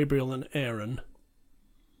questions Gabriel and Aaron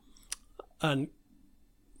and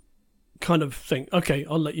kind of think, okay,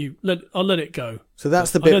 I'll let it go. So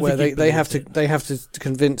that's the bit where they have to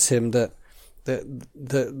convince him that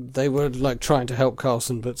they were like trying to help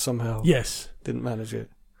Carlson, but somehow didn't manage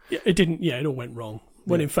it. Yeah, it didn't. Yeah, it all went wrong.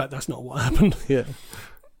 When in fact that's not what happened. Yeah.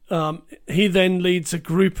 He then leads a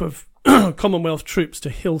group of Commonwealth troops to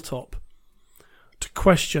Hilltop to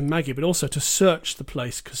question Maggie, but also to search the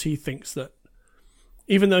place because he thinks that,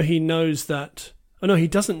 even though he knows that, he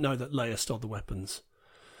doesn't know that Leia stole the weapons,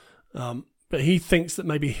 but he thinks that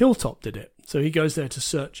maybe Hilltop did it, so he goes there to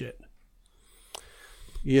search it.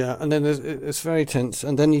 Yeah, and then it's very tense,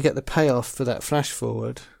 and then you get the payoff for that flash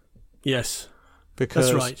forward. Yes.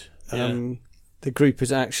 Because that's right. Yeah. The group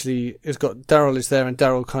is actually Daryl is there, and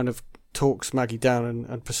Daryl kind of talks Maggie down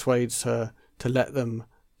and persuades her to let them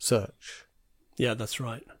search. Yeah, that's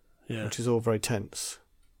right. Yeah, which is all very tense.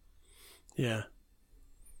 Yeah.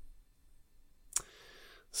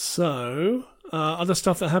 So, other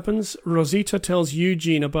stuff that happens. Rosita tells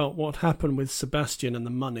Eugene about what happened with Sebastian and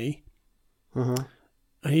the money. Uh-huh.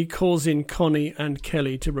 And he calls in Connie and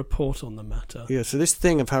Kelly to report on the matter. Yeah, so this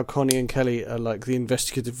thing of how Connie and Kelly are like the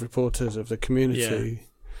investigative reporters of the community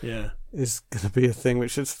is going to be a thing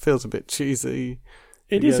which just feels a bit cheesy.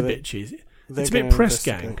 It is a bit cheesy. It's a bit press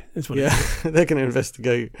gang, is what it is. They're going to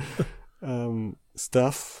investigate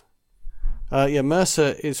stuff.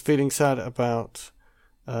 Mercer is feeling sad about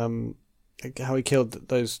how he killed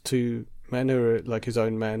those two men who are like his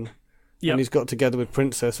own men. Yep. And he's got together with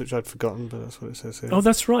Princess, which I'd forgotten, but that's what it says here. Oh,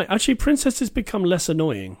 that's right. Actually, Princess has become less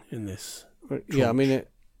annoying in this. Yeah, I mean,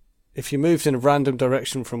 if you moved in a random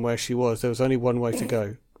direction from where she was, there was only one way to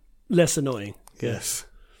go. less annoying. Yes.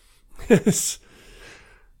 Yes.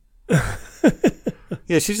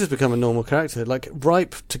 Yeah, she's just become a normal character, like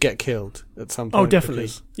ripe to get killed at some point. Oh, definitely.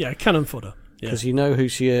 Yeah, cannon fodder. Because you know who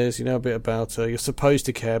she is, you know a bit about her, you're supposed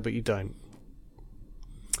to care, but you don't.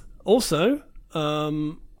 Also,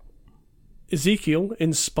 Ezekiel,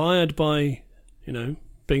 inspired by,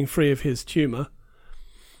 being free of his tumour,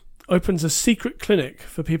 opens a secret clinic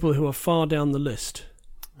for people who are far down the list.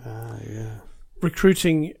 Ah, yeah.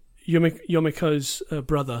 Recruiting Yomiko's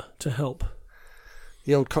brother to help.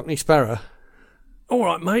 The old Cockney Sparrow. All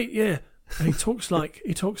right, mate. Yeah, and he talks like.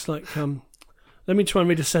 Let me try and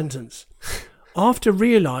read a sentence. After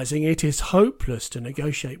realising it is hopeless to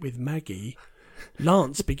negotiate with Maggie,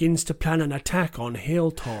 Lance begins to plan an attack on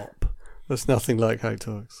Hilltop. That's nothing like how he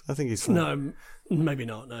talks. I think he's fine. No, maybe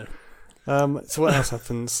not. No. So what else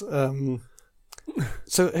happens?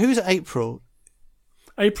 So who's April?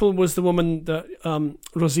 April was the woman that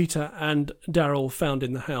Rosita and Daryl found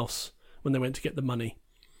in the house when they went to get the money.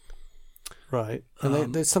 Right.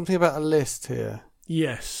 And there's something about a list here.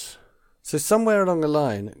 Yes. So somewhere along the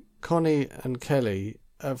line, Connie and Kelly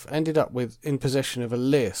have ended up in possession of a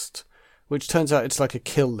list, which turns out it's like a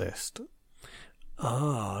kill list.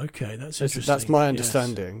 Ah, okay. That's interesting. That's my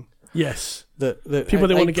understanding. Yes. That people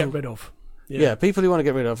they want to get rid of. Yeah, people who want to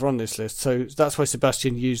get rid of are on this list. So that's why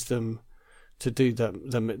Sebastian used them to do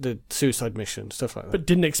the suicide mission, stuff like that. But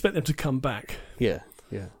didn't expect them to come back. Yeah.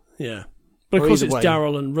 But of course it's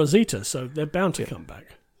Daryl and Rosita, so they're bound to come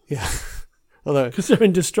back. Yeah. Although because they're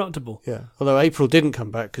indestructible. Yeah. Although April didn't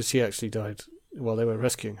come back because she actually died while they were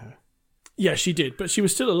rescuing her. Yeah, she did, but she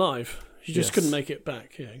was still alive. She just couldn't make it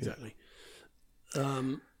back. Yeah, exactly.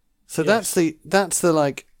 So that's the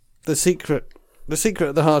secret. The secret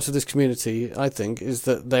at the heart of this community, I think, is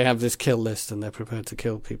that they have this kill list and they're prepared to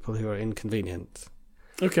kill people who are inconvenient.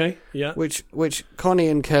 Okay. Yeah. Which Connie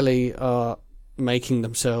and Kelly are making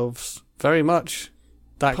themselves very much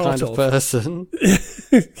that part kind of person.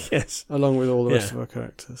 Yes. Along with all the rest of our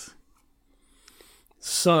characters.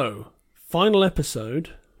 So, final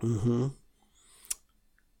episode. Mm-hmm.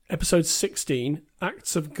 Episode 16,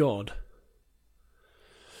 Acts of God.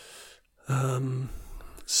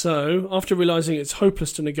 So, after realising it's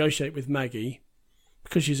hopeless to negotiate with Maggie,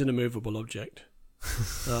 because she's an immovable object,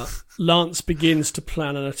 Lance begins to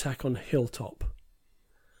plan an attack on Hilltop.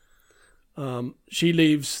 She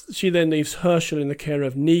then leaves Herschel in the care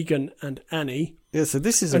of Negan and Annie. Yeah, so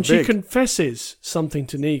this is she confesses something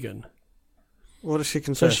to Negan. What does she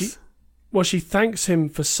confess? So she thanks him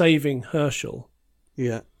for saving Herschel.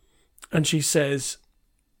 Yeah. And she says,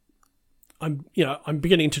 I'm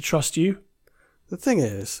beginning to trust you. The thing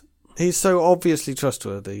is, he's so obviously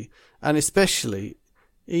trustworthy, and especially,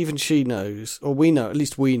 even she knows, or we know, at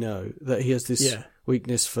least we know, that he has this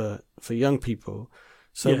weakness for young people.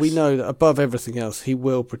 So we know that above everything else, he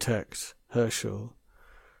will protect Herschel.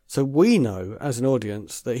 So we know, as an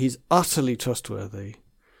audience, that he's utterly trustworthy,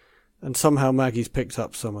 and somehow Maggie's picked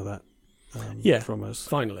up some of that from us.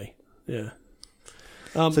 Finally. Yeah.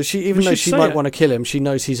 So even though she might want to kill him, she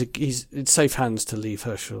knows he's it's safe hands to leave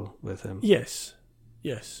Herschel with him. Yes.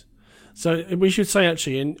 So we should say,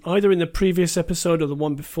 actually, either in the previous episode or the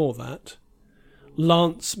one before that,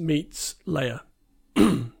 Lance meets Leia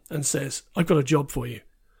and says, I've got a job for you.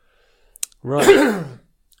 Right.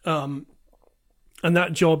 And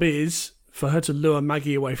that job is for her to lure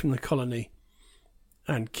Maggie away from the colony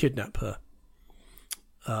and kidnap her.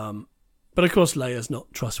 But of course, Leia's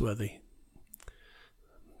not trustworthy.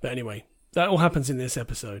 But anyway, that all happens in this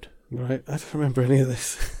episode. Right, I don't remember any of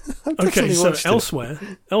this. Okay, so elsewhere,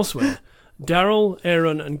 Daryl,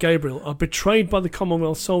 Aaron, and Gabriel are betrayed by the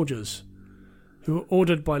Commonwealth soldiers, who were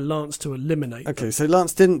ordered by Lance to eliminate them. Okay, so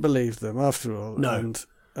Lance didn't believe them after all, no,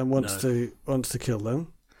 and wants to kill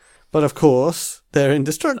them, but of course they're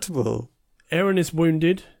indestructible. Aaron is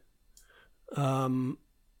wounded,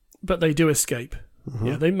 but they do escape. Mm-hmm.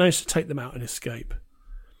 Yeah, they manage to take them out and escape.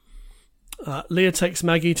 Leah takes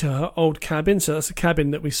Maggie to her old cabin, so that's a cabin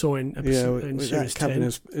that we saw in episode in series 10. That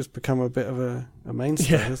cabin has become a bit of a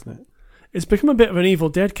mainstay, hasn't it? It's become a bit of an Evil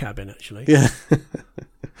Dead cabin, actually. Yeah.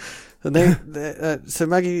 And so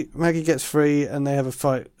Maggie gets free, and they have a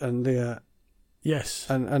fight, and Leah. Yes.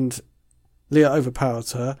 And Leah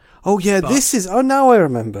overpowers her. Oh yeah, now I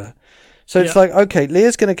remember. So it's like, okay,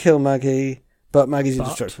 Leah's going to kill Maggie, but Maggie's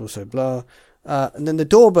indestructible, so blah. And then the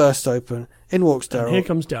door bursts open. In walks Daryl. Here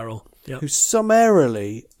comes Daryl. Yep. Who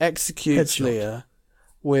summarily executes Leah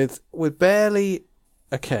with barely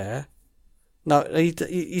a care. Now,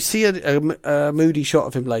 you see a moody shot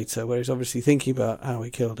of him later where he's obviously thinking about how he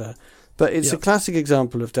killed her. But it's a classic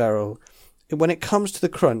example of Daryl. When it comes to the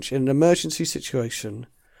crunch in an emergency situation,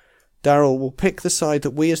 Daryl will pick the side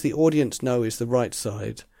that we as the audience know is the right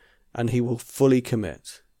side, and he will fully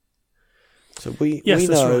commit. So we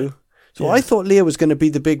know. Right. So I thought Leah was going to be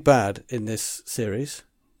the big bad in this series.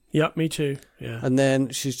 Yep, me too. Yeah. And then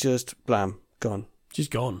she's just blam, gone. She's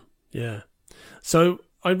gone. Yeah. So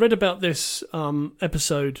I read about this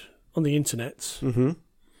episode on the internet, mm-hmm.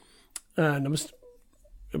 and I was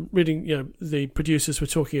reading. The producers were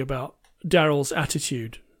talking about Daryl's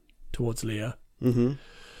attitude towards Leah, mm-hmm.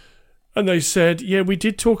 and they said, "Yeah, we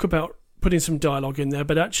did talk about putting some dialogue in there,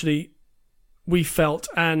 but actually, we felt,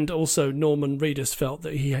 and also Norman Reedus felt,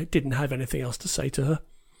 that he didn't have anything else to say to her."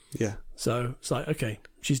 Yeah. So it's like, okay,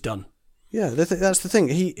 she's done. Yeah, that's the thing.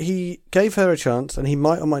 He gave her a chance, and he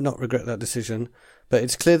might or might not regret that decision, but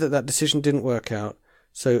it's clear that decision didn't work out.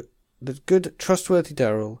 So the good, trustworthy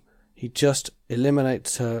Daryl, he just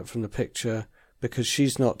eliminates her from the picture because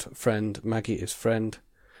she's not friend, Maggie is friend,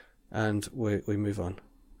 and we move on.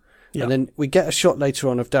 Yep. And then we get a shot later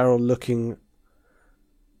on of Daryl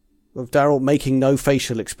making no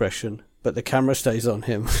facial expression, but the camera stays on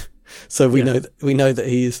him. So we know that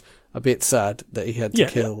he's a bit sad that he had to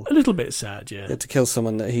kill. A little bit sad, yeah. He had to kill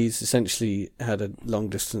someone that he's essentially had a long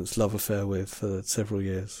distance love affair with for several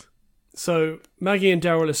years. So Maggie and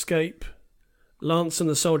Daryl escape, Lance and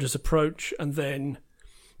the soldiers approach, and then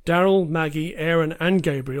Daryl, Maggie, Aaron and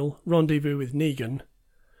Gabriel rendezvous with Negan,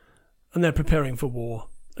 and they're preparing for war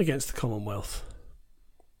against the Commonwealth.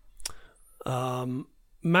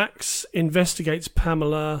 Max investigates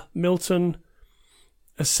Pamela Milton,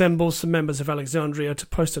 assembles some members of Alexandria to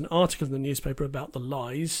post an article in the newspaper about the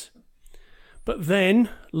lies. But then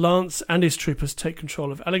Lance and his troopers take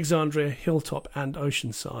control of Alexandria, Hilltop and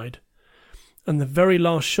Oceanside. And the very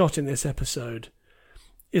last shot in this episode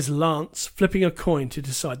is Lance flipping a coin to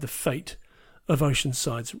decide the fate of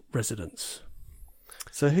Oceanside's residents.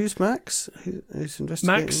 So who's Max? Who's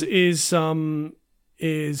investigating? Max is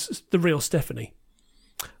the real Stephanie.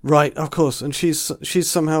 Right, of course, and she's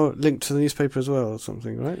somehow linked to the newspaper as well, or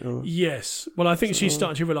something, right? Or, yes. Well, I think she's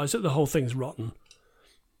starting to realise that the whole thing's rotten.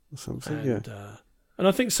 Or something, and, and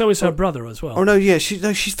I think so is her brother as well. Oh no, yeah,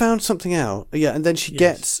 she's found something out. Yeah, and then she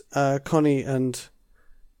gets Connie and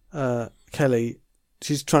Kelly.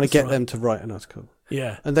 She's trying to get them to write an article.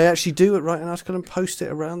 Yeah, and they actually do write an article and post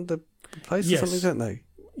it around the place or something, don't they?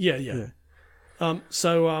 Yeah.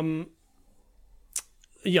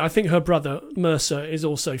 I think her brother, Mercer, is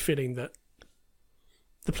also feeling that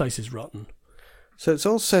the place is rotten. So it's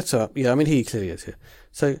all set up. Yeah, I mean, he clearly is here.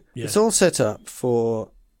 So it's all set up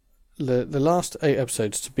for the last 8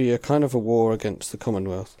 episodes to be a kind of a war against the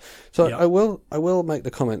Commonwealth. So I will make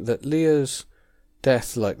the comment that Leah's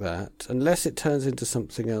death like that, unless it turns into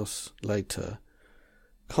something else later,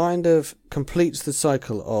 kind of completes the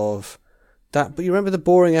cycle of that. But you remember the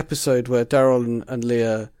boring episode where Daryl and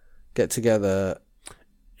Leah get together...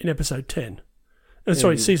 In episode 10.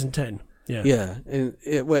 Season 10. Yeah. Yeah.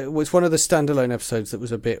 It was one of the standalone episodes that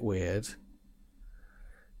was a bit weird.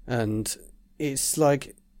 And it's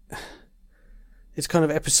like... It's kind of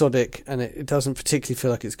episodic, and it doesn't particularly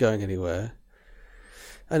feel like it's going anywhere.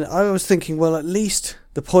 And I was thinking, well, at least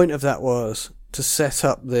the point of that was to set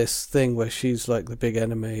up this thing where she's like the big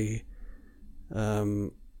enemy,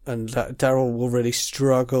 and that Daryl will really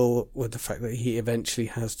struggle with the fact that he eventually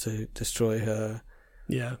has to destroy her.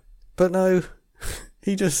 Yeah. But no,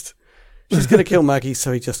 she's going to kill Maggie,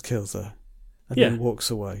 so he just kills her and then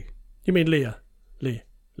walks away. You mean Leah? Leah.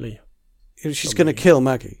 She's going to kill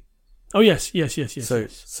Maggie. Oh, yes.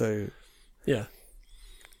 So yeah.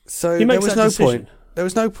 So there was no point. There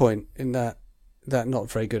was no point in that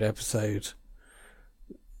not very good episode.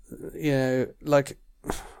 You know, like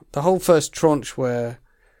the whole first tranche where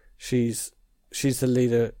she's the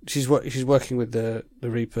leader. She's working with the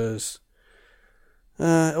Reapers.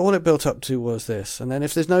 All it built up to was this, and then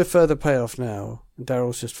if there's no further payoff now, and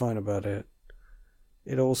Daryl's just fine about it,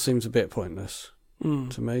 it all seems a bit pointless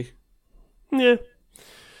to me. Yeah.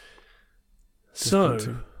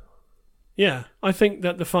 So, I think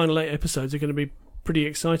that the final 8 episodes are going to be pretty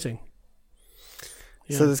exciting.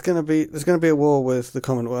 Yeah. So there's going to be a war with the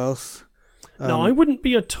Commonwealth. Now, I wouldn't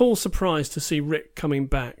be at all surprised to see Rick coming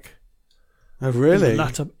back. Oh, really?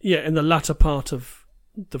 In the latter part of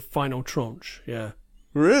the final tranche. Yeah.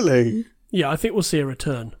 Really? Yeah, I think we'll see a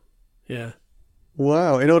return. Yeah.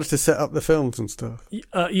 Wow! In order to set up the films and stuff.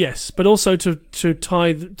 Yes, but also to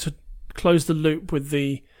close the loop with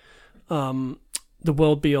the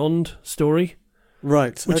World Beyond story.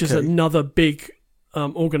 Right. Which is another big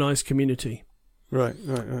organised community. Right.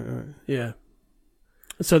 Yeah.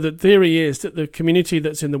 So the theory is that the community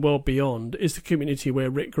that's in the World Beyond is the community where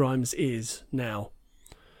Rick Grimes is now.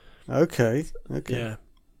 Okay. Yeah.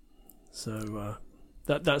 So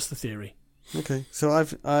that's the theory. Okay, so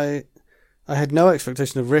I had no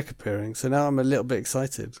expectation of Rick appearing, so now I'm a little bit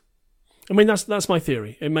excited. I mean, that's my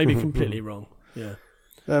theory. It may be completely wrong. Yeah.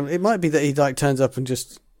 It might be that he turns up and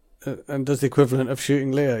just and does the equivalent of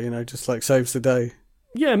shooting Leia, just like saves the day.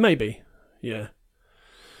 Yeah, maybe. Yeah.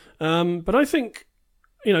 But I think,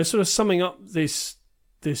 sort of summing up this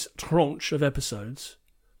tranche of episodes,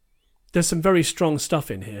 there's some very strong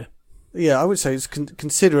stuff in here. Yeah, I would say it's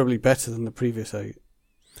considerably better than the previous 8.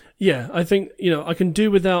 Yeah, I think, I can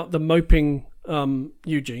do without the moping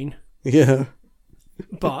Eugene. Yeah.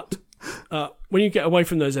 But when you get away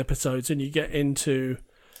from those episodes and you get into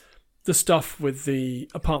the stuff with the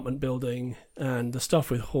apartment building and the stuff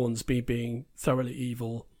with Hornsby being thoroughly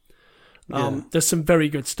evil, there's some very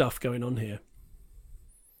good stuff going on here.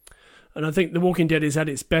 And I think The Walking Dead is at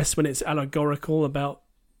its best when it's allegorical about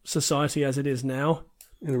society as it is now.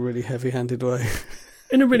 In a really heavy-handed way.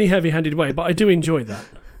 In a really heavy-handed way, but I do enjoy that.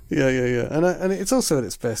 Yeah. And it's also at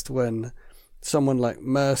its best when someone like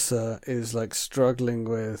Mercer is like struggling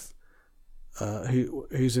with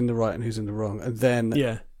who's in the right and who's in the wrong, and then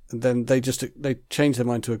they change their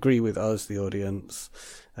mind to agree with us, the audience,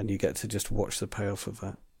 and you get to just watch the payoff of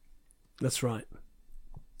that. That's right.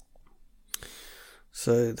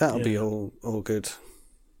 So that'll be all good.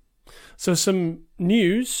 So some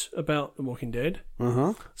news about The Walking Dead.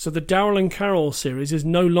 Uh-huh. So the Daryl and Carol series is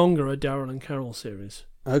no longer a Daryl and Carol series.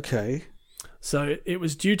 Okay. So it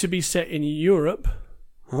was due to be set in Europe.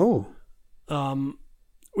 Oh.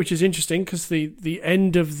 Which is interesting because the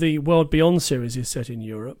end of the World Beyond series is set in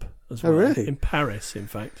Europe as well. Oh, really? In Paris, in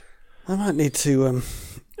fact. I might need to...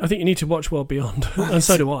 I think you need to watch World Beyond, and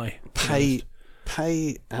so do I.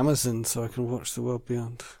 Pay Amazon so I can watch The World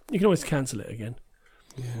Beyond. You can always cancel it again.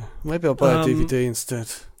 Yeah, maybe I'll buy a DVD instead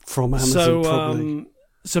from Amazon. Probably.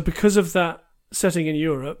 So because of that setting in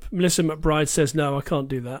Europe, Melissa McBride says no, I can't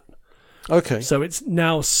do that. Okay. So it's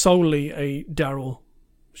now solely a Daryl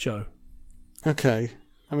show. Okay.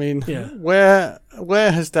 I mean, where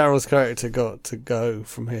has Daryl's character got to go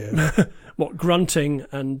from here? What, grunting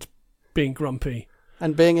and being grumpy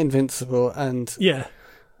and being invincible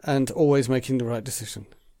and always making the right decision.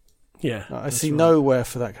 Yeah, I see nowhere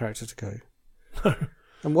for that character to go. No.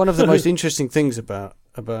 And one of the most interesting things about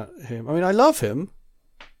him, I mean, I love him,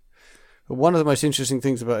 but one of the most interesting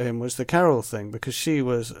things about him was the Carol thing, because she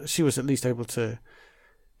was at least able to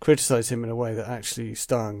criticize him in a way that actually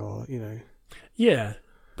stung, or Yeah,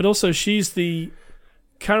 but also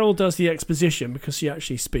Carol does the exposition because she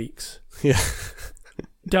actually speaks. Yeah.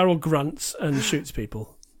 Daryl grunts and shoots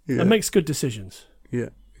people and makes good decisions. Yeah.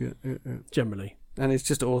 Generally. And it's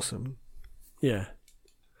just awesome. Yeah.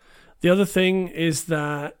 The other thing is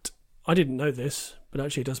that, I didn't know this, but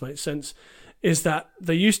actually it does make sense, is that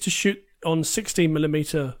they used to shoot on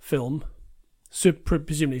 16mm film,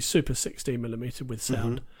 presumably super 16mm with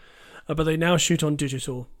sound, but they now shoot on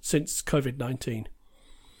digital since COVID-19.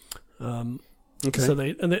 Okay. So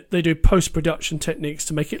they do post-production techniques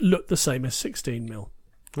to make it look the same as 16mm.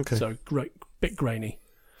 Okay. So bit grainy.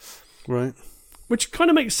 Right. Which kind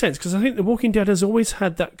of makes sense, because I think The Walking Dead has always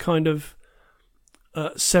had that kind of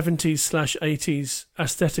 70s/80s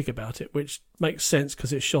aesthetic about it, which makes sense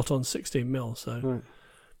because it's shot on 16mm. So,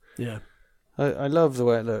 yeah. I love the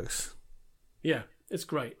way it looks. Yeah, it's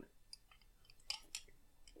great.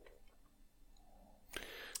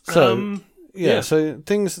 So, so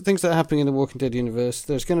things that are happening in the Walking Dead universe,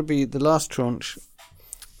 there's going to be the last tranche.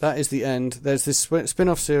 That is the end. There's this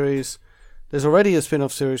spin-off series. There's already a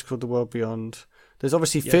spin-off series called The World Beyond. There's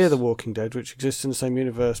obviously Fear the Walking Dead, which exists in the same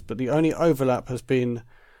universe, but the only overlap has been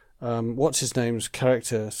what's-his-name's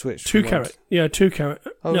character switch. Two characters. No,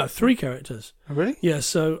 3 characters. Oh, really? Yeah,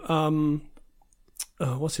 so,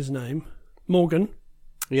 what's his name? Morgan.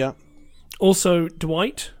 Yeah. Also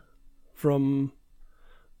Dwight from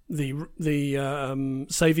the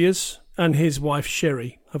Saviors, and his wife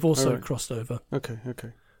Sherry have also crossed over. Okay.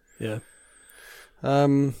 Yeah.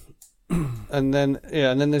 And then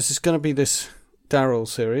there's going to to be this Daryl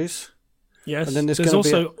series. Yes. And then there's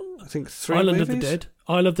also, I think, 3 Island movies? of the Dead.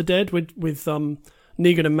 Isle of the Dead with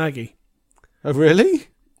Negan and Maggie. Oh, really?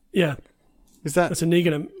 Yeah. That's a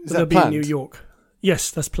Negan and they'll be in New York.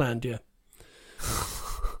 Yes, that's planned, yeah.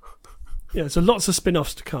 Yeah, so lots of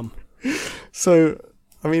spin-offs to come. So,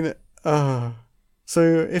 I mean,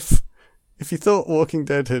 so if you thought Walking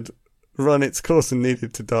Dead had run its course and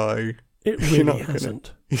needed to die, it really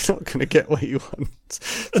hasn't. You're not going to get what you want.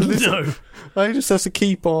 So no. I just have to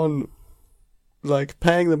keep on, like,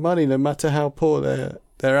 paying the money no matter how poor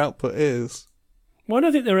their output is. Well, I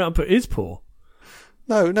don't think their output is poor.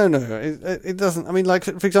 No. It doesn't. I mean, like,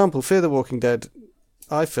 for example, Fear the Walking Dead,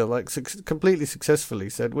 I feel like, completely successfully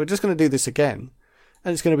said, we're just going to do this again,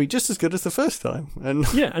 and it's going to be just as good as the first time. And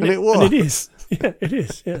and it was. And it is. Yeah, it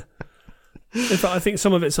is. Yeah. In fact, I think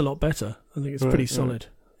some of it's a lot better. I think it's pretty solid.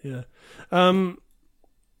 Yeah.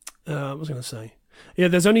 What was I going to say? Yeah,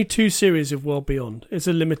 there's only 2 series of World Beyond. It's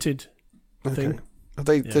a limited thing. Have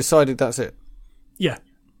they decided that's it? Yeah.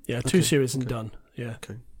 Yeah, 2 series and done. Yeah.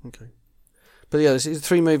 Okay. But yeah, there's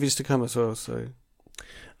 3 movies to come as well, so...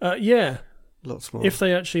 yeah. Lots more. If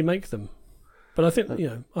they actually make them. But I think,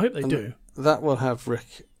 I hope they do. That will have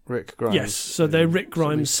Rick Grimes. Yes, so they're Rick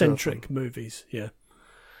Grimes-centric movies, yeah.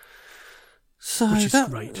 So which is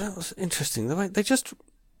great. That was interesting. They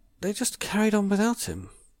just carried on without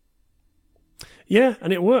him. Yeah,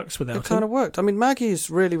 and it works without him. It kind of worked. I mean, Maggie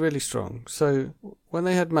is really, really strong. So when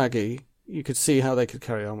they had Maggie, you could see how they could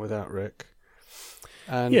carry on without Rick.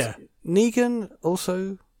 And Negan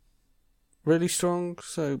also really strong.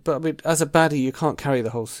 So, but I mean, as a baddie, you can't carry the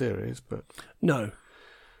whole series. But no.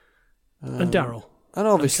 And Daryl. And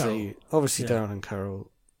obviously Daryl and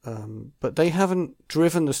Carol. But they haven't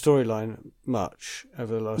driven the storyline much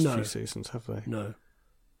over the last few seasons, have they?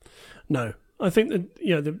 No. I think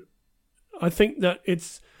that I think that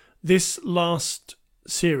it's this last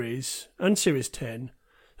series and series 10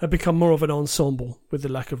 have become more of an ensemble with the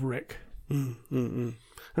lack of Rick. And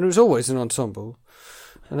it was always an ensemble.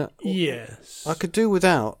 And yes, I could do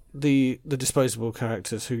without the disposable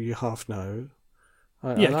characters who you half know.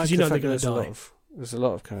 Because you know they're going to die. There's a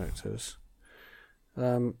lot of characters.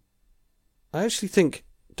 I actually think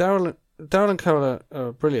Daryl and Carol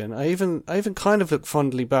are brilliant. I even kind of look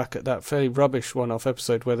fondly back at that fairly rubbish one-off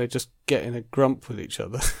episode where they just get in a grump with each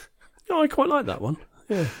other. I quite like that one.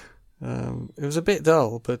 Yeah. It was a bit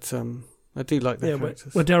dull, but I do like their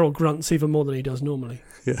characters. Where Daryl grunts even more than he does normally.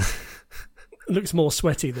 Yeah. It looks more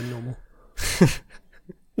sweaty than normal.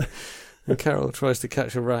 And Carol tries to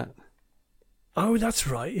catch a rat. Oh, that's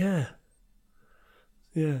right, yeah.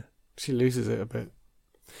 Yeah. She loses it a bit.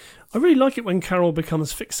 I really like it when Carol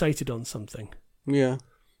becomes fixated on something. Yeah.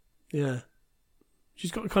 Yeah.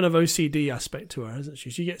 She's got a kind of OCD aspect to her, hasn't she?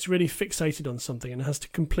 She gets really fixated on something and has to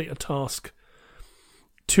complete a task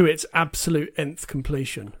to its absolute nth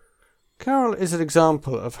completion. Carol is an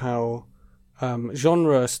example of how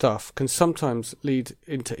genre stuff can sometimes lead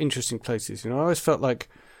into interesting places. I always felt like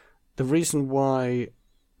the reason why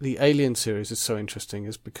the Alien series is so interesting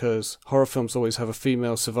is because horror films always have a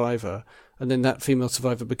female survivor, and then that female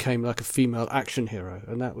survivor became like a female action hero,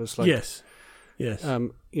 and that was like yes.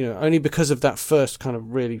 Only because of that first kind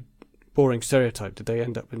of really boring stereotype did they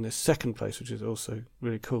end up in this second place, which is also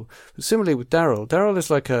really cool. But similarly with Daryl is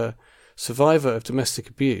like a survivor of domestic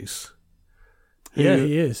abuse. Yeah,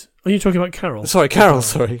 he is. Are you talking about Carol? Sorry, Carol.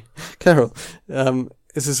 Carol.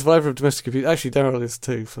 Is a survivor of domestic abuse. Actually, Daryl is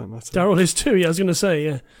too, for that matter. Daryl is too, yeah, I was going to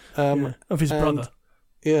say, of his brother.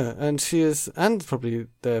 Yeah, and she is, and probably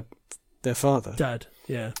their father. Dad,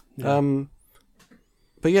 yeah.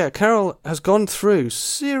 But yeah, Carol has gone through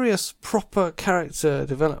serious, proper character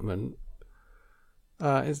development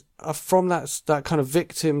from that kind of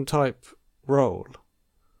victim-type role.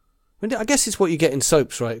 I mean, I guess it's what you get in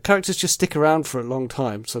soaps, right? Characters just stick around for a long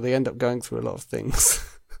time, so they end up going through a lot of things.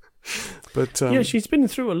 But she's been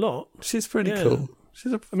through a lot. She's pretty cool.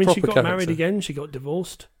 She's she got married again. She got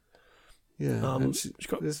divorced. Yeah,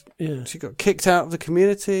 she got kicked out of the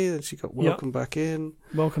community, and she got welcomed back in.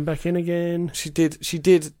 Welcomed back in again. She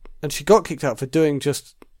did, and she got kicked out for doing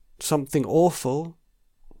just something awful.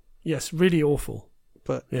 Yes, really awful.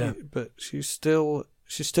 But she's still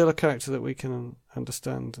a character that we can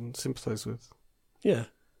understand and sympathise with. Yeah,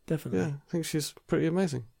 definitely. Yeah, I think she's pretty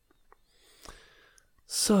amazing.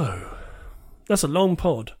 So, that's a long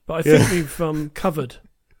pod, but I think we've covered.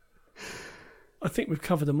 I think we've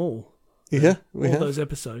covered them all. Yeah, all those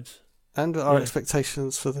episodes, and our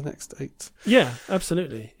expectations for the next 8. Yeah,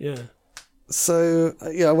 absolutely. Yeah. So,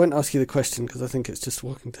 I won't ask you the question because I think it's just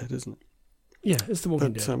Walking Dead, isn't it? Yeah, it's the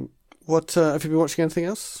Walking Dead. What have you been watching? Anything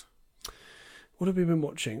else? What have we been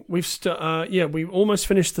watching? We've we almost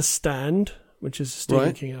finished The Stand, which is a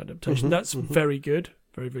Stephen King adaptation. That's very good,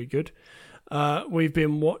 very very good. We've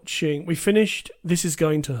been watching. We finished This Is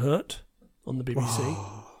Going to Hurt on the BBC.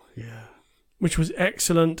 Oh, yeah. Which was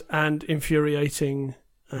excellent and infuriating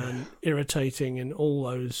and irritating in all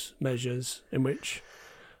those measures, in which,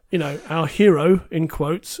 our hero, in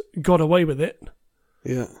quotes, got away with it.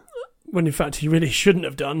 Yeah. When in fact he really shouldn't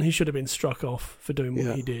have done. He should have been struck off for doing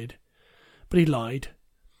what he did. But he lied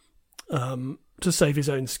to save his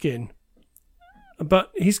own skin.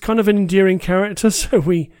 But he's kind of an endearing character, so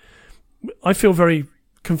I feel very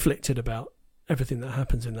conflicted about everything that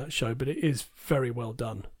happens in that show, but it is very well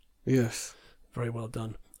done. Yes. Very well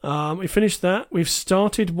done. We finished that. We've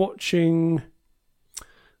started watching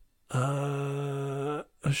a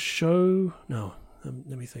show. No,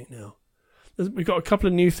 let me think now. We've got a couple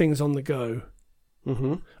of new things on the go.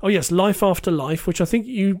 Mm-hmm. Oh yes, Life After Life, which I think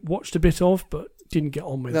you watched a bit of but didn't get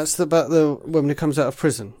on with. That's about the woman who comes out of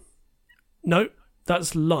prison. No,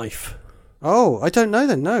 that's Life. Oh, I don't know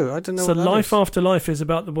then. No, I don't know. So what that Life is. After Life is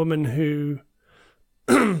about the woman who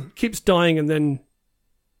keeps dying and then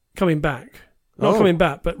coming back. Not coming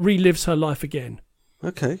back, but relives her life again.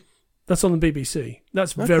 Okay. That's on the BBC.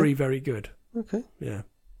 That's very, very good. Okay. Yeah.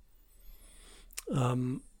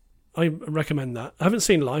 I recommend that. I haven't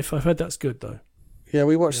seen Life. I've heard that's good though. Yeah,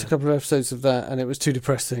 we watched a couple of episodes of that, and it was too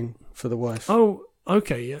depressing for the wife. Oh,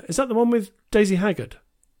 okay. Yeah, is that the one with Daisy Haggard?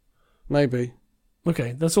 Maybe.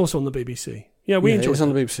 Okay, that's also on the BBC. Yeah, we enjoyed. It's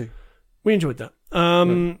on the BBC. We enjoyed that.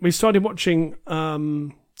 We started watching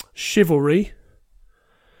Chivalry.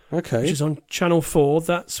 Okay. Which is on Channel 4.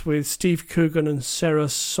 That's with Steve Coogan and Sarah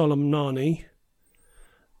Soleimani,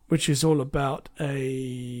 which is all about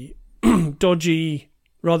a dodgy,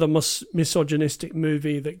 rather misogynistic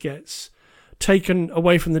movie that gets taken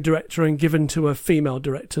away from the director and given to a female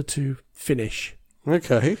director to finish.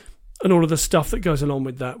 Okay. And all of the stuff that goes along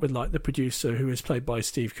with that, with like the producer who is played by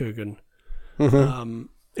Steve Coogan. Mm-hmm.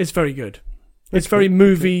 It's very good. It's very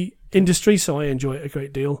movie industry, so I enjoy it a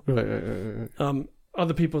great deal. Right.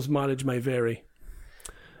 Other people's mileage may vary.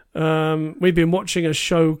 We've been watching a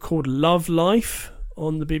show called Love Life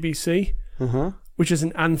on the BBC, which is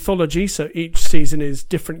an anthology. So each season is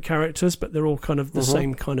different characters, but they're all kind of the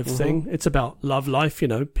same kind of thing. It's about love life,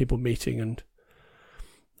 people meeting and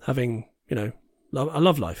having, a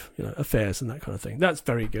love life, affairs and that kind of thing. That's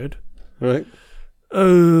very good. Right.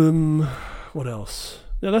 What else?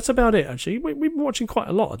 No, that's about it, actually. We've been watching quite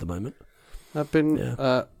a lot at the moment. I've been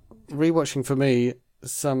rewatching for me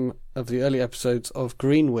some of the early episodes of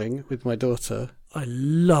Green Wing with my daughter. I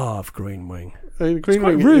love Green Wing. I mean, It's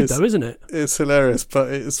quite rude, though, isn't it? It's hilarious, but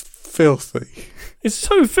it's filthy. It's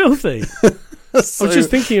so filthy. I was just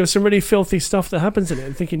thinking of some really filthy stuff that happens in it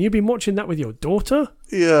and thinking, you've been watching that with your daughter?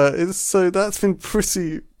 Yeah, that's been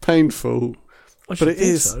pretty painful. But it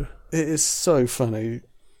is so funny.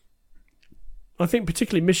 I think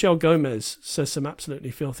particularly Michelle Gomez says some absolutely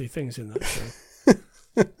filthy things in that show.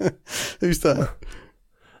 Who's that?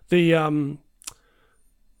 The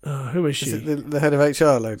who is she? Is it the head of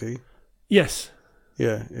HR lady? Yes.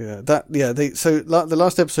 Yeah. The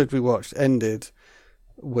last episode we watched ended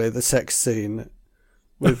with a sex scene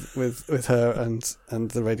with her and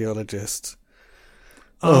the radiologist.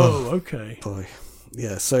 Oh, okay. Boy.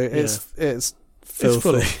 Yeah, so it's filthy.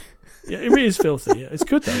 It's yeah, it really is filthy. Yeah, it's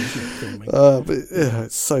good though, isn't it? But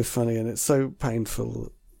it's so funny and it's so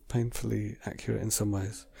painfully accurate in some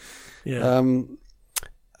ways. Yeah.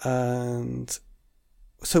 And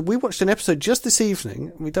so we watched an episode just this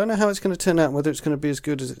evening. We don't know how it's going to turn out, whether it's going to be as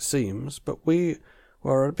good as it seems, but we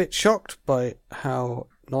were a bit shocked by how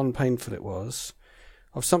non-painful it was,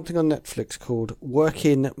 of something on Netflix called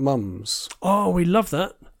Working Mums. Oh, we love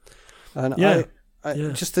that.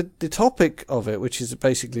 And just the topic of it, which is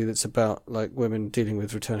basically that's about like women dealing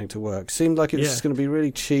with returning to work, seemed like it was just going to be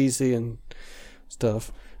really cheesy and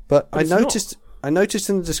stuff. But I noticed in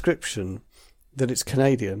the description that it's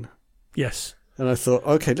Canadian. Yes. And I thought,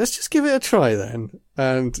 okay, let's just give it a try then.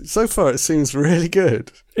 And so far it seems really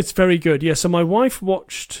good. It's very good, yeah. So my wife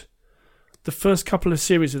watched the first couple of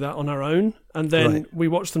series of that on her own, and then we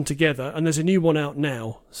watched them together, and there's a new one out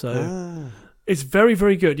now. So it's very,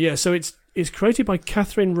 very good, yeah. So it's created by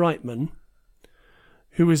Catherine Reitman,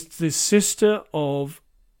 who is the sister of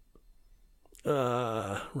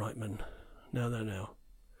Reitman. No.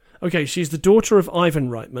 Okay, she's the daughter of Ivan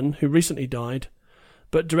Reitman, who recently died,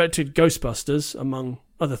 but directed Ghostbusters, among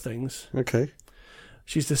other things. Okay.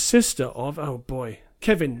 She's the sister of,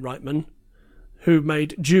 Kevin Reitman, who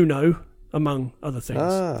made Juno, among other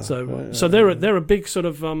things. So they're a big sort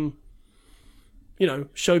of, showbizy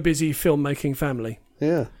filmmaking family.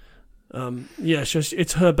 Yeah.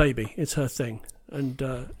 It's her baby. It's her thing.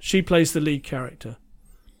 And she plays the lead character.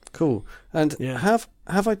 Cool. And have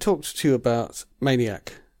I talked to you about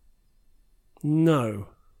Maniac? No.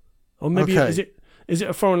 Or maybe is it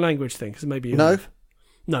a foreign language thing? Because maybe you have.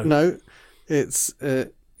 No. It's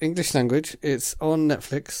English language. It's on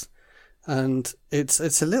Netflix, and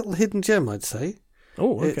it's a little hidden gem, I'd say.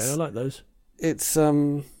 Oh, okay. I like those. It's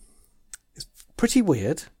pretty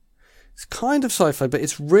weird. It's kind of sci-fi, but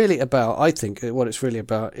it's really about. I think what it's really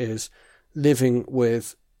about is living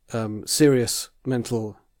with serious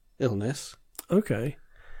mental illness. Okay.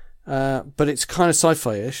 But it's kind of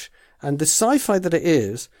sci-fi-ish. And the sci-fi that it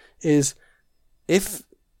is if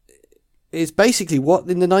is basically what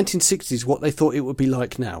in the 1960s what they thought it would be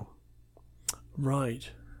like now. Right.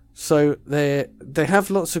 So they have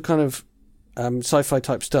lots of kind of sci-fi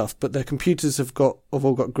type stuff, but their computers have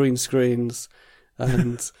all got green screens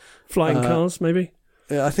and flying cars, maybe.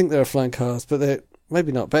 Yeah, I think there are flying cars, but they're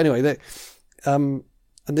maybe not. But anyway, and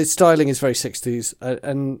the styling is very 60s,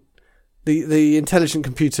 and the intelligent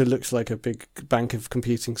computer looks like a big bank of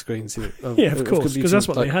computing screens. Of course, because that's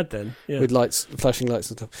what they had then. Yeah. With lights, flashing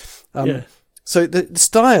lights and stuff. So the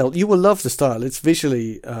style, you will love the style. It's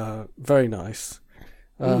visually very nice.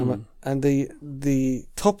 And the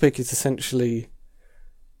topic is essentially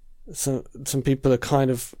some people are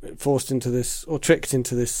kind of forced into this or tricked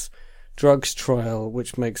into this drugs trial,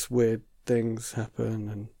 which makes weird things happen.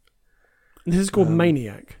 And this is called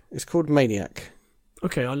Maniac. It's called Maniac.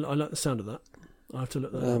 Okay, I like the sound of that. I have to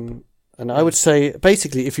look that up. And I would say,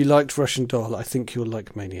 basically, if you liked Russian Doll, I think you'll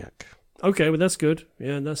like Maniac. Okay, well that's good.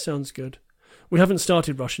 Yeah, that sounds good. We haven't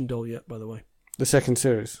started Russian Doll yet, by the way. The second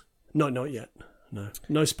series? No, not yet.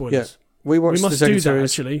 No spoilers. Yeah, we watched the second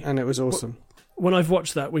series, actually, and it was awesome. When I've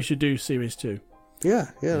watched that, we should do series 2. Yeah,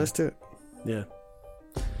 let's do it. Yeah.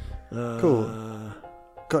 Cool.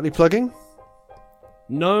 Got any plugging?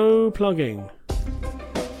 No plugging.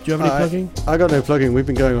 Do you have any plugging? I got no plugging. We've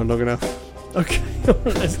been going on long enough. Okay,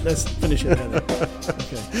 let's finish it there then.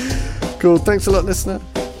 Okay. Cool. Thanks a lot, listener.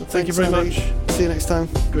 Thank you very much. See you next time.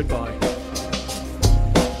 Goodbye.